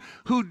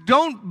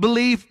don't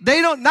believe,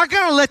 not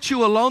going to let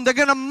you alone. They're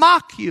going to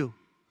mock you.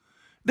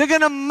 They're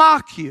going to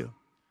mock you.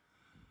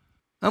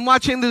 I'm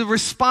watching the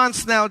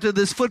response now to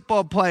this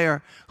football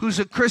player who's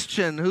a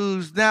Christian,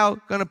 who's now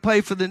going to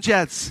play for the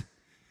Jets.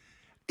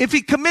 If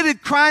he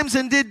committed crimes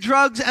and did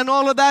drugs and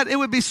all of that, it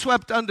would be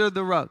swept under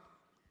the rug,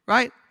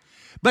 right?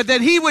 But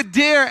that he would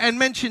dare and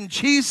mention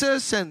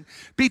Jesus and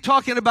be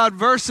talking about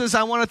verses,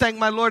 I want to thank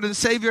my Lord and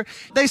Savior.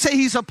 They say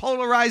he's a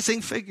polarizing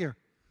figure.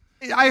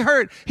 I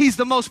heard he's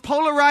the most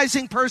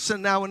polarizing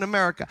person now in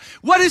America.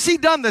 What has he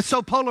done that's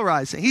so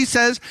polarizing? He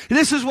says,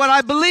 this is what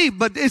I believe,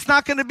 but it's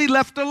not going to be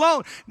left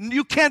alone.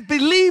 You can't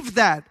believe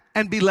that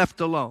and be left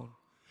alone.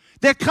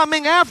 They're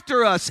coming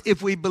after us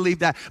if we believe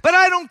that. But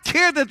I don't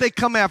care that they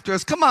come after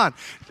us. Come on.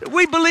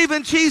 We believe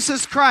in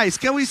Jesus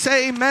Christ. Can we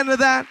say amen to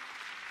that?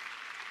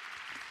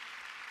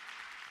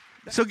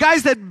 So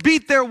guys that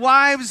beat their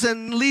wives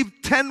and leave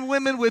 10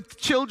 women with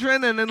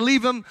children and then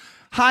leave them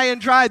high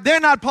and dry, they're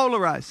not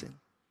polarizing.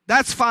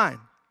 That's fine.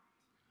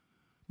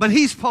 But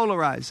he's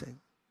polarizing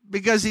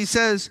because he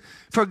says,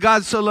 for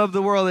God so loved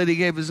the world that he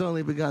gave his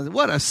only begotten.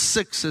 What a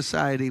sick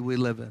society we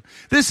live in.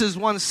 This is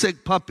one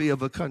sick puppy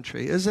of a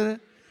country, isn't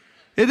it?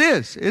 It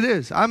is. It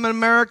is. I'm an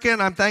American.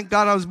 Thank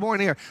God I was born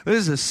here. This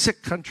is a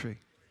sick country.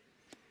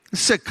 A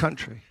sick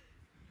country.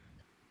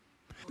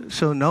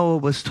 So Noah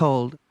was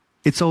told,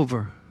 it's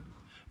over.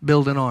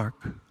 Build an ark.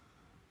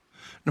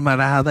 No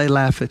matter how they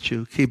laugh at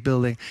you, keep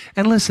building.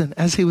 And listen,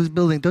 as he was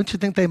building, don't you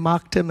think they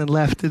mocked him and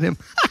laughed at him?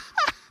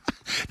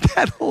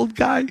 That old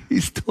guy,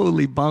 he's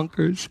totally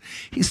bonkers.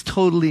 He's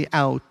totally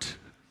out.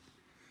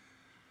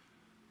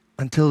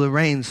 Until the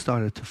rain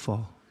started to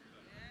fall.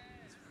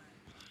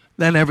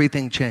 Then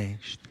everything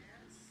changed.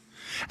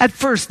 At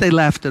first, they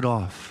laughed it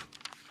off.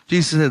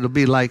 Jesus said it'll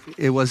be like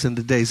it was in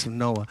the days of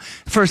Noah.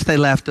 First, they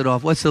laughed it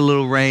off. What's a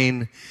little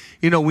rain?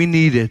 You know, we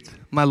need it.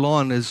 My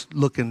lawn is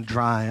looking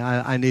dry.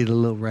 I need a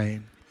little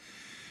rain.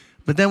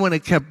 But then when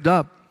it kept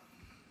up,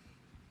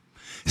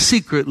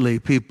 secretly,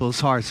 people's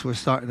hearts were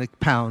starting to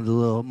pound a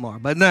little more.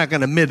 But they're not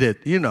going to admit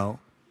it, you know.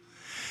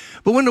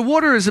 But when the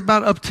water is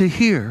about up to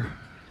here,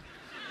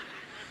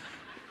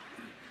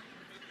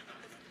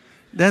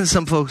 then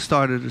some folks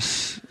started to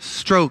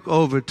stroke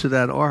over to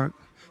that ark.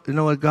 You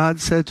know what God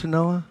said to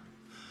Noah?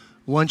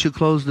 Once you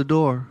close the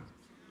door,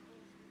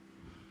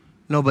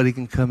 nobody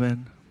can come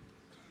in.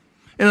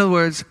 In other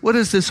words, what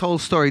does this whole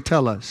story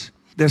tell us?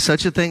 There's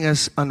such a thing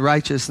as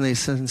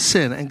unrighteousness and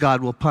sin, and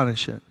God will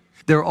punish it.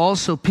 There are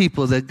also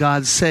people that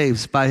God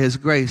saves by his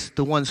grace,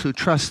 the ones who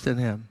trust in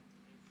him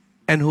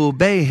and who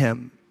obey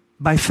him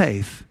by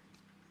faith.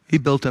 He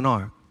built an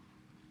ark.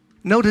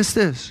 Notice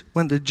this.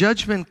 When the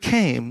judgment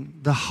came,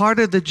 the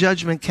harder the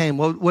judgment came,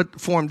 what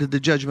form did the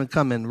judgment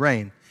come in?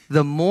 Rain.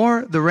 The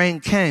more the rain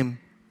came,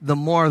 the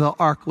more the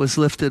ark was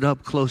lifted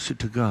up closer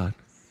to God.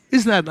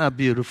 Isn't that not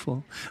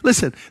beautiful?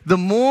 Listen, the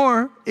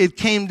more it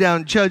came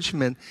down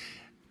judgment,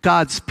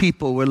 God's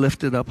people were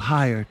lifted up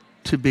higher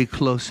to be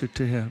closer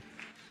to him.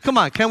 Come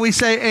on, can we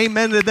say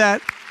amen to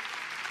that?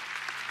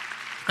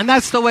 And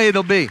that's the way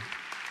it'll be.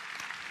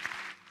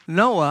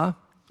 Noah,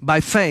 by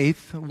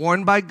faith,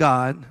 warned by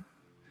God,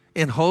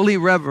 in holy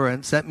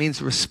reverence, that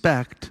means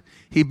respect,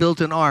 he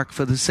built an ark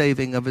for the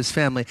saving of his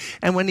family.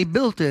 And when he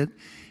built it,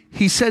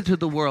 he said to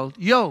the world,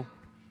 yo,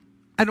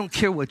 I don't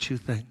care what you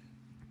think.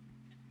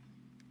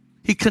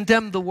 He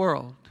condemned the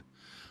world.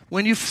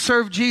 When you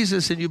serve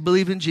Jesus and you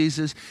believe in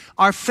Jesus,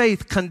 our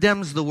faith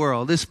condemns the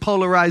world. This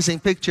polarizing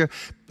picture,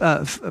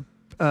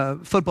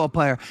 football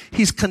player,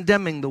 he's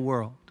condemning the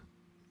world.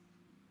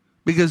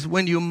 Because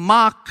when you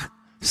mock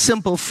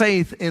simple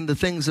faith in the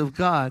things of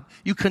God,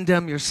 you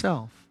condemn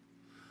yourself.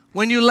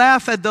 When you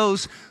laugh at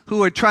those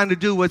who are trying to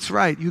do what's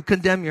right, you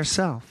condemn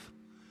yourself.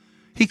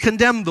 He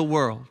condemned the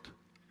world.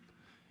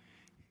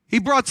 He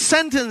brought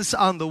sentence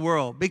on the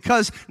world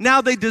because now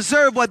they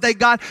deserve what they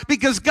got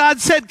because God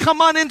said,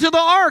 come on into the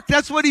ark.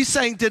 That's what he's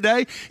saying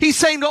today. He's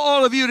saying to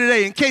all of you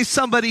today, in case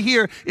somebody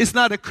here is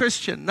not a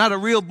Christian, not a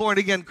real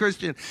born-again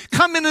Christian,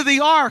 come into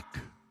the ark.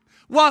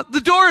 Well,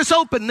 the door is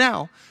open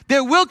now.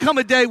 There will come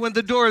a day when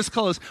the door is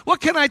closed. What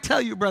can I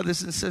tell you,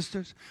 brothers and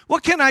sisters?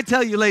 What can I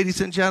tell you,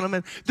 ladies and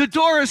gentlemen? The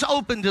door is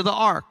open to the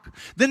ark.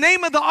 The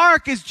name of the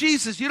ark is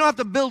Jesus. You don't have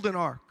to build an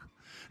ark.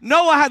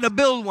 Noah had to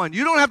build one.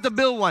 You don't have to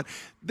build one.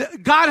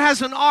 God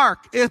has an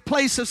ark, a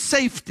place of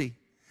safety.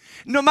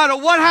 No matter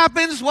what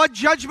happens, what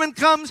judgment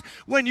comes,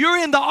 when you're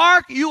in the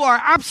ark, you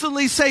are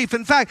absolutely safe.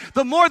 In fact,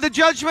 the more the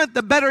judgment,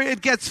 the better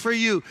it gets for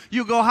you.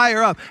 You go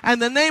higher up.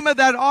 And the name of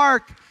that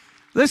ark,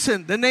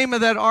 listen, the name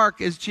of that ark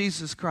is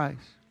Jesus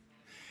Christ.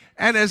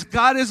 And as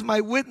God is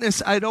my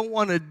witness, I don't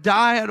want to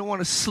die. I don't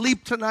want to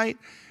sleep tonight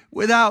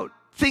without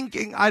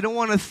thinking. I don't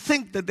want to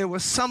think that there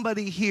was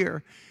somebody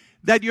here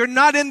that you're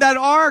not in that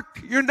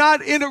ark. You're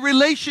not in a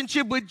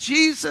relationship with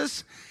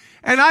Jesus.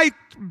 And I'm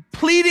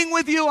pleading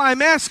with you.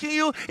 I'm asking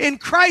you in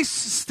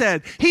Christ's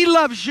stead. He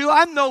loves you.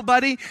 I'm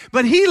nobody,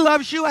 but he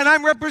loves you and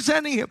I'm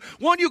representing him.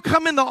 Won't you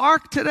come in the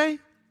ark today?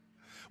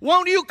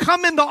 Won't you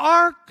come in the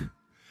ark?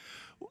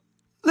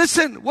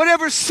 Listen,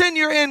 whatever sin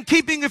you're in,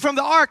 keeping it from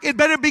the ark, it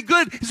better be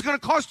good. It's going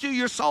to cost you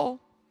your soul.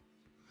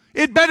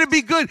 It better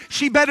be good.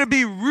 She better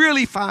be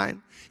really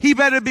fine. He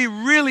better be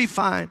really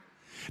fine.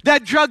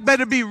 That drug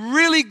better be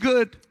really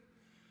good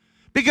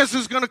because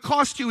it's going to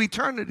cost you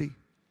eternity.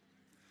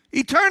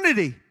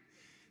 Eternity.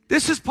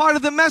 This is part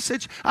of the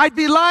message. I'd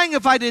be lying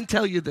if I didn't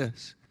tell you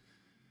this.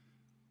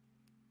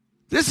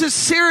 This is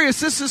serious.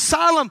 This is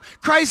solemn.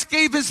 Christ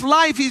gave his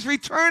life. He's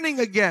returning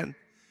again.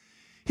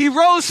 He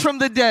rose from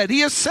the dead.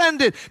 He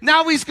ascended.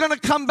 Now he's going to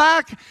come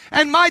back.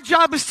 And my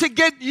job is to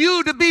get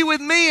you to be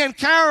with me and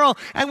Carol.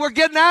 And we're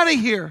getting out of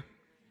here.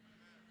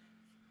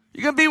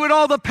 You're going to be with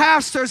all the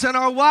pastors and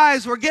our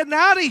wives. We're getting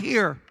out of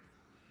here.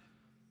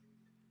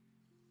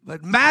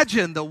 But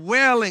imagine the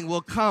wailing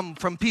will come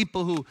from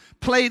people who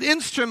played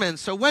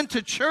instruments or went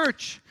to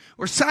church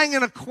or sang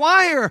in a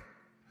choir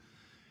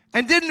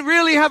and didn't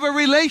really have a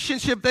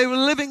relationship. They were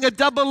living a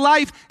double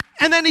life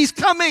And then he's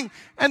coming.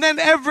 And then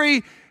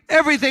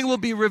everything will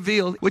be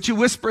revealed. What you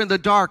whisper in the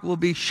dark will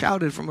be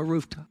shouted from a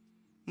rooftop.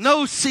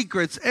 No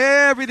secrets.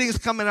 Everything's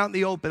coming out in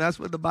the open. That's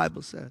what the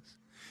Bible says.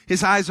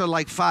 His eyes are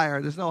like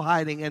fire. There's no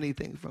hiding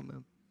anything from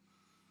him.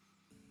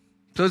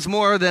 So it's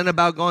more than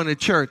about going to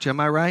church. Am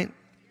I right?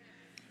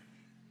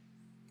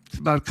 It's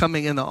about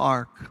coming in the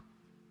ark.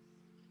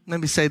 Let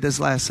me say this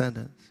last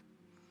sentence.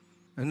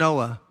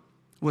 Noah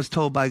was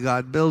told by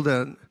God, build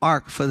an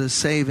ark for the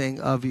saving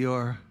of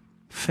your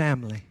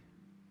family.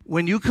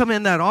 When you come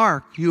in that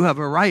ark, you have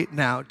a right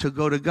now to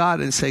go to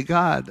God and say,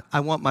 God, I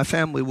want my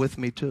family with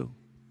me too.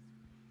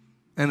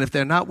 And if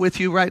they're not with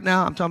you right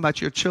now, I'm talking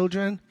about your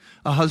children,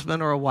 a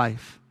husband or a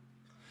wife.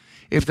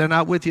 If they're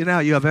not with you now,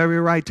 you have every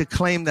right to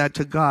claim that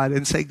to God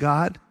and say,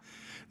 God,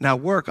 now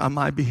work on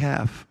my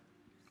behalf.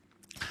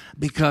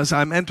 Because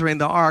I'm entering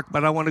the ark,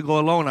 but I want to go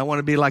alone. I want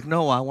to be like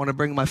Noah. I want to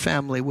bring my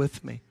family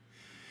with me.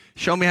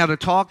 Show me how to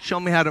talk. Show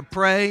me how to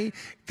pray.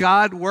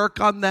 God, work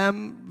on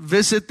them.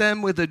 Visit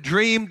them with a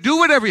dream. Do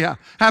whatever you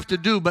have to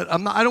do, but I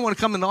don't want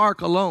to come in the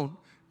ark alone.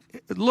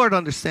 The Lord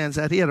understands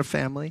that. He had a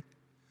family.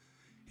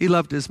 He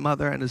loved his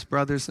mother and his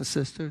brothers and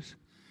sisters.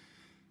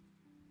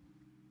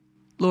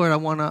 Lord, I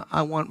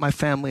want my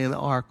family in the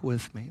ark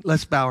with me.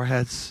 Let's bow our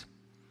heads.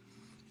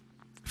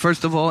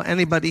 First of all,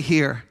 anybody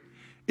here,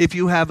 if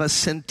you have a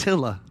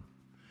scintilla,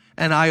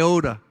 an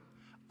iota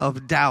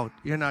of doubt,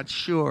 you're not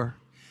sure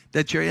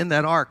that you're in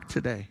that ark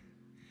today.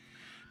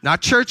 Not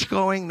church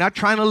going, not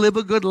trying to live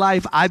a good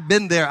life. I've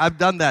been there. I've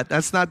done that.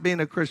 That's not being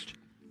a Christian.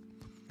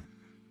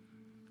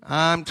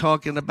 I'm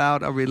talking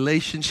about a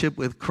relationship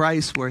with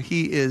Christ where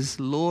he is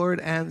Lord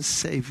and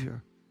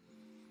Savior.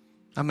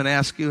 I'm going to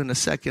ask you in a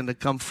second to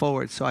come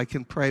forward so I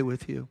can pray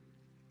with you.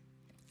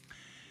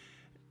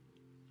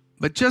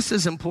 But just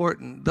as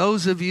important,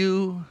 those of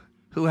you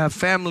who have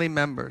family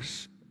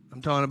members,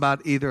 I'm talking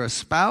about either a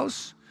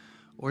spouse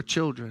or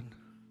children.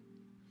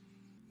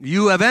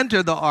 You have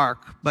entered the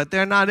ark, but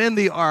they're not in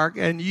the ark,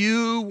 and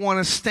you want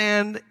to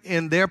stand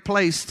in their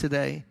place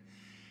today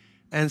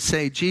and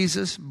say,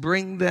 Jesus,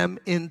 bring them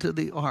into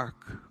the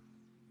ark.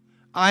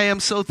 I am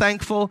so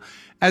thankful.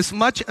 As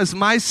much as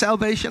my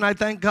salvation I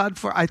thank God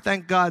for, I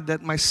thank God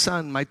that my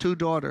son, my 2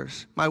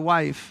 daughters, my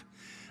wife,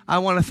 I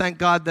want to thank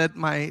God that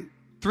my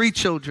 3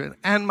 children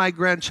and my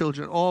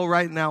grandchildren all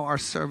right now are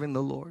serving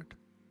the Lord.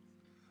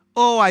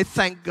 Oh, I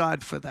thank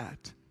God for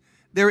that.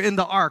 They're in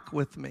the ark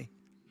with me.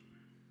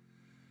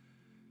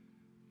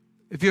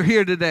 If you're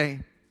here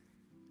today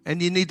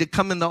and you need to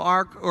come in the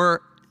ark,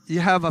 or you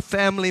have a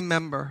family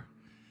member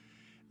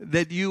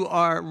that you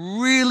are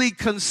really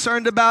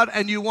concerned about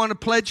and you want to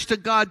pledge to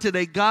God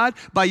today, God,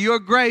 by your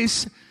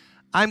grace,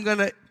 I'm going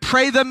to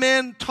pray them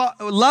in,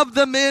 love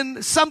them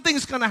in.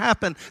 Something's going to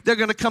happen. They're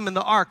going to come in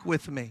the ark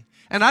with me.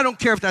 And I don't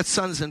care if that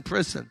son's in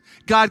prison.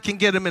 God can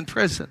get him in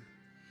prison.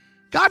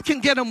 God can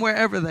get them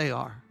wherever they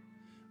are.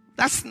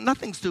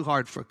 Nothing's too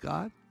hard for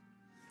God.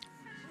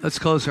 Let's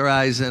close our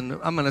eyes, and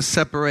I'm going to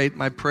separate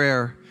my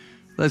prayer.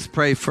 Let's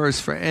pray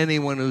first for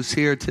anyone who's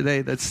here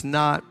today that's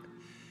not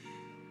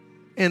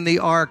in the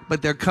ark,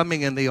 but they're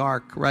coming in the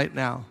ark right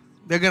now.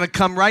 They're going to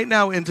come right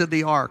now into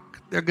the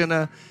ark. They're going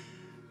to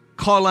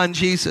call on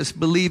Jesus,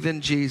 believe in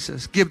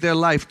Jesus, give their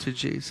life to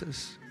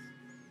Jesus.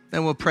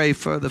 Then we'll pray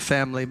for the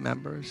family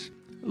members.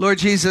 Lord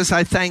Jesus,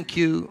 I thank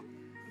you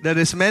that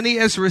as many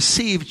as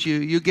received you,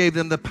 you gave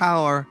them the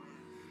power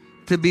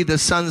to be the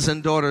sons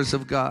and daughters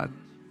of God.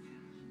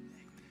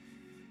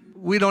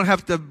 We don't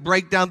have to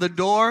break down the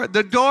door.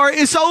 The door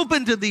is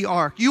open to the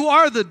ark. You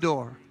are the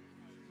door.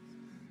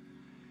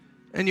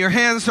 And your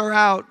hands are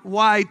out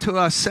wide to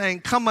us,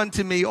 saying, come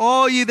unto me,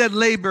 all ye that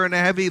labor and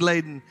are heavy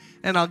laden,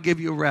 and I'll give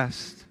you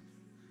rest.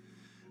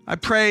 I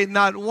pray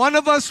not one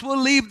of us will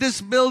leave this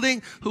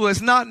building who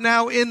is not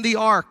now in the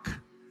ark.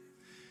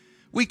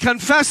 We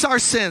confess our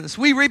sins.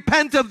 We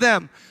repent of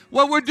them.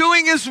 What we're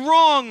doing is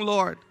wrong,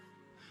 Lord.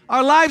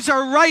 Our lives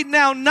are right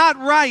now not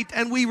right,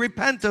 and we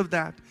repent of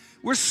that.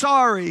 We're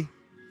sorry.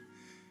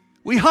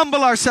 We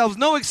humble ourselves.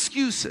 No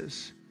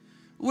excuses.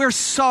 We're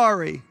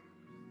sorry.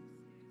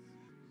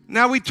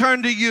 Now we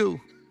turn to you.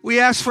 We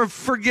ask for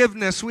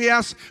forgiveness. We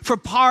ask for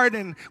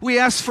pardon. We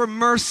ask for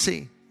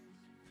mercy.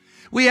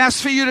 We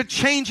ask for you to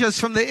change us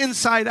from the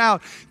inside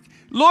out.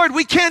 Lord,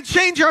 we can't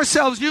change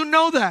ourselves. You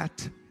know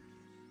that.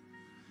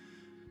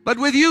 But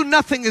with you,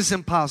 nothing is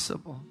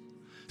impossible.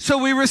 So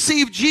we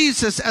receive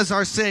Jesus as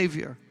our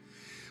Savior.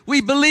 We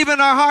believe in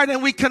our heart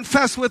and we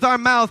confess with our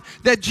mouth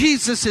that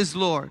Jesus is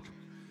Lord.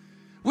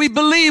 We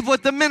believe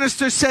what the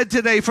minister said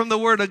today from the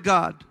Word of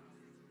God.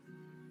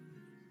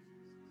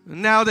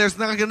 Now there's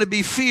not going to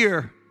be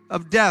fear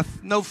of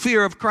death, no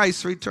fear of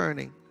Christ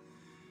returning.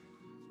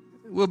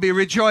 We'll be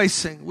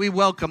rejoicing. We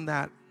welcome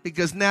that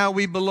because now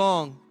we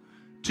belong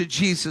to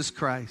Jesus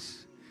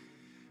Christ.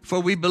 For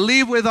we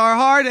believe with our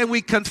heart and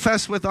we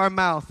confess with our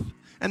mouth.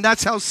 And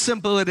that's how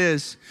simple it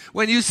is.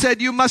 When you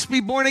said you must be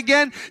born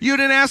again, you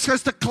didn't ask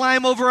us to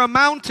climb over a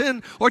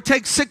mountain or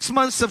take 6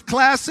 months of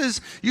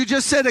classes. You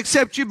just said,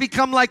 except you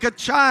become like a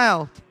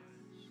child.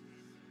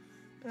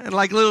 And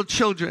like little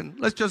children,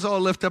 let's just all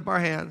lift up our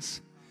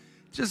hands.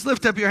 Just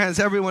lift up your hands,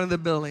 everyone in the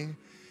building.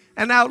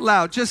 And out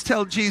loud, just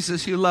tell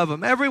Jesus you love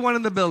him. Everyone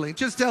in the building,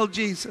 just tell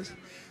Jesus.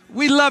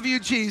 We love you,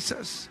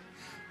 Jesus.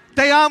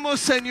 Te amo,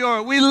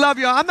 Señor. We love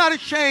you. I'm not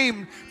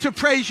ashamed to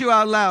praise you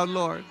out loud,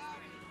 Lord.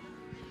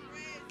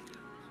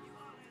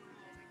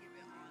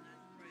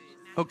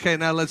 Okay,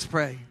 now let's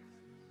pray.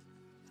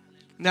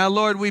 Now,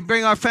 Lord, we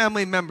bring our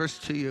family members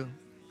to you.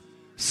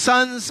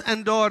 Sons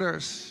and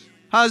daughters,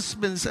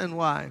 husbands and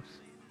wives.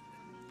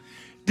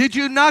 Did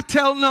you not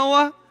tell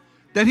Noah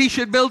that he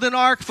should build an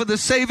ark for the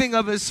saving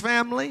of his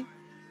family?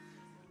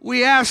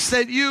 We ask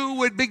that you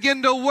would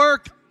begin to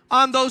work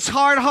on those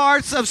hard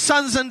hearts of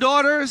sons and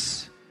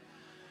daughters,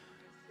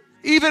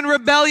 even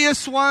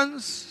rebellious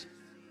ones,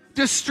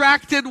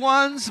 distracted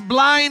ones,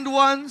 blind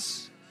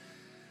ones.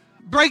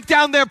 Break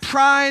down their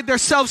pride, their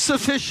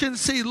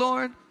self-sufficiency,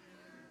 Lord,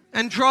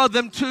 and draw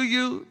them to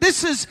you.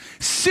 This is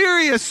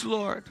serious,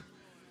 Lord.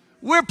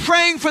 We're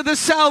praying for the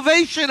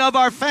salvation of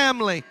our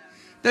family,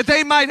 that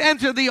they might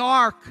enter the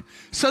ark,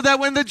 so that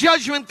when the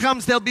judgment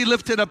comes, they'll be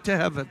lifted up to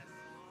heaven.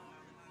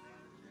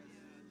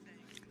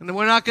 And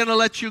we're not going to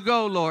let you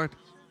go, Lord.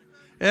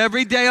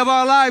 Every day of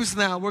our lives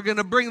now, we're going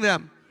to bring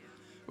them.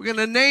 We're going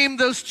to name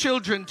those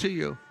children to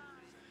you,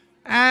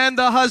 and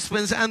the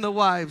husbands and the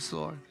wives,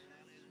 Lord.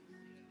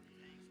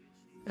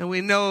 And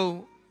we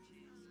know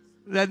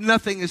that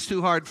nothing is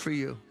too hard for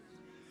you.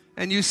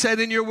 And you said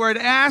in your word,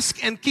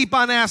 ask and keep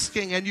on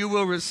asking, and you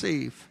will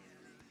receive.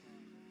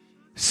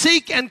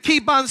 Seek and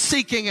keep on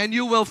seeking, and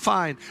you will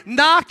find.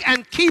 Knock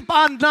and keep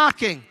on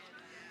knocking,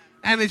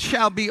 and it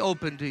shall be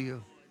open to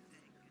you.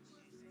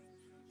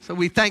 So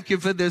we thank you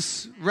for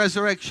this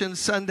Resurrection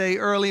Sunday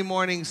early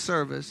morning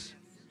service,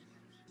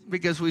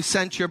 because we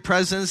sent your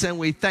presence, and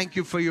we thank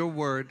you for your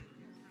word.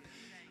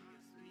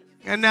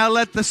 And now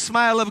let the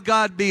smile of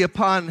God be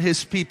upon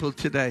his people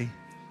today.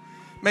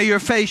 May your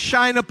face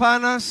shine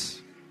upon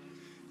us.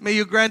 May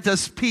you grant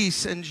us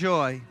peace and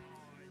joy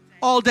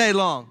all day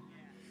long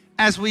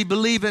as we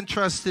believe and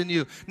trust in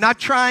you. Not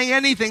trying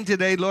anything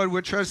today, Lord.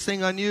 We're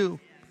trusting on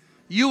you.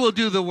 You will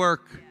do the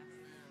work,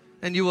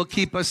 and you will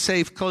keep us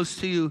safe, close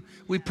to you.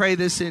 We pray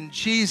this in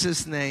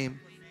Jesus' name.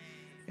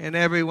 And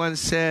everyone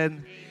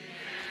said,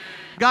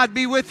 God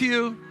be with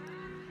you.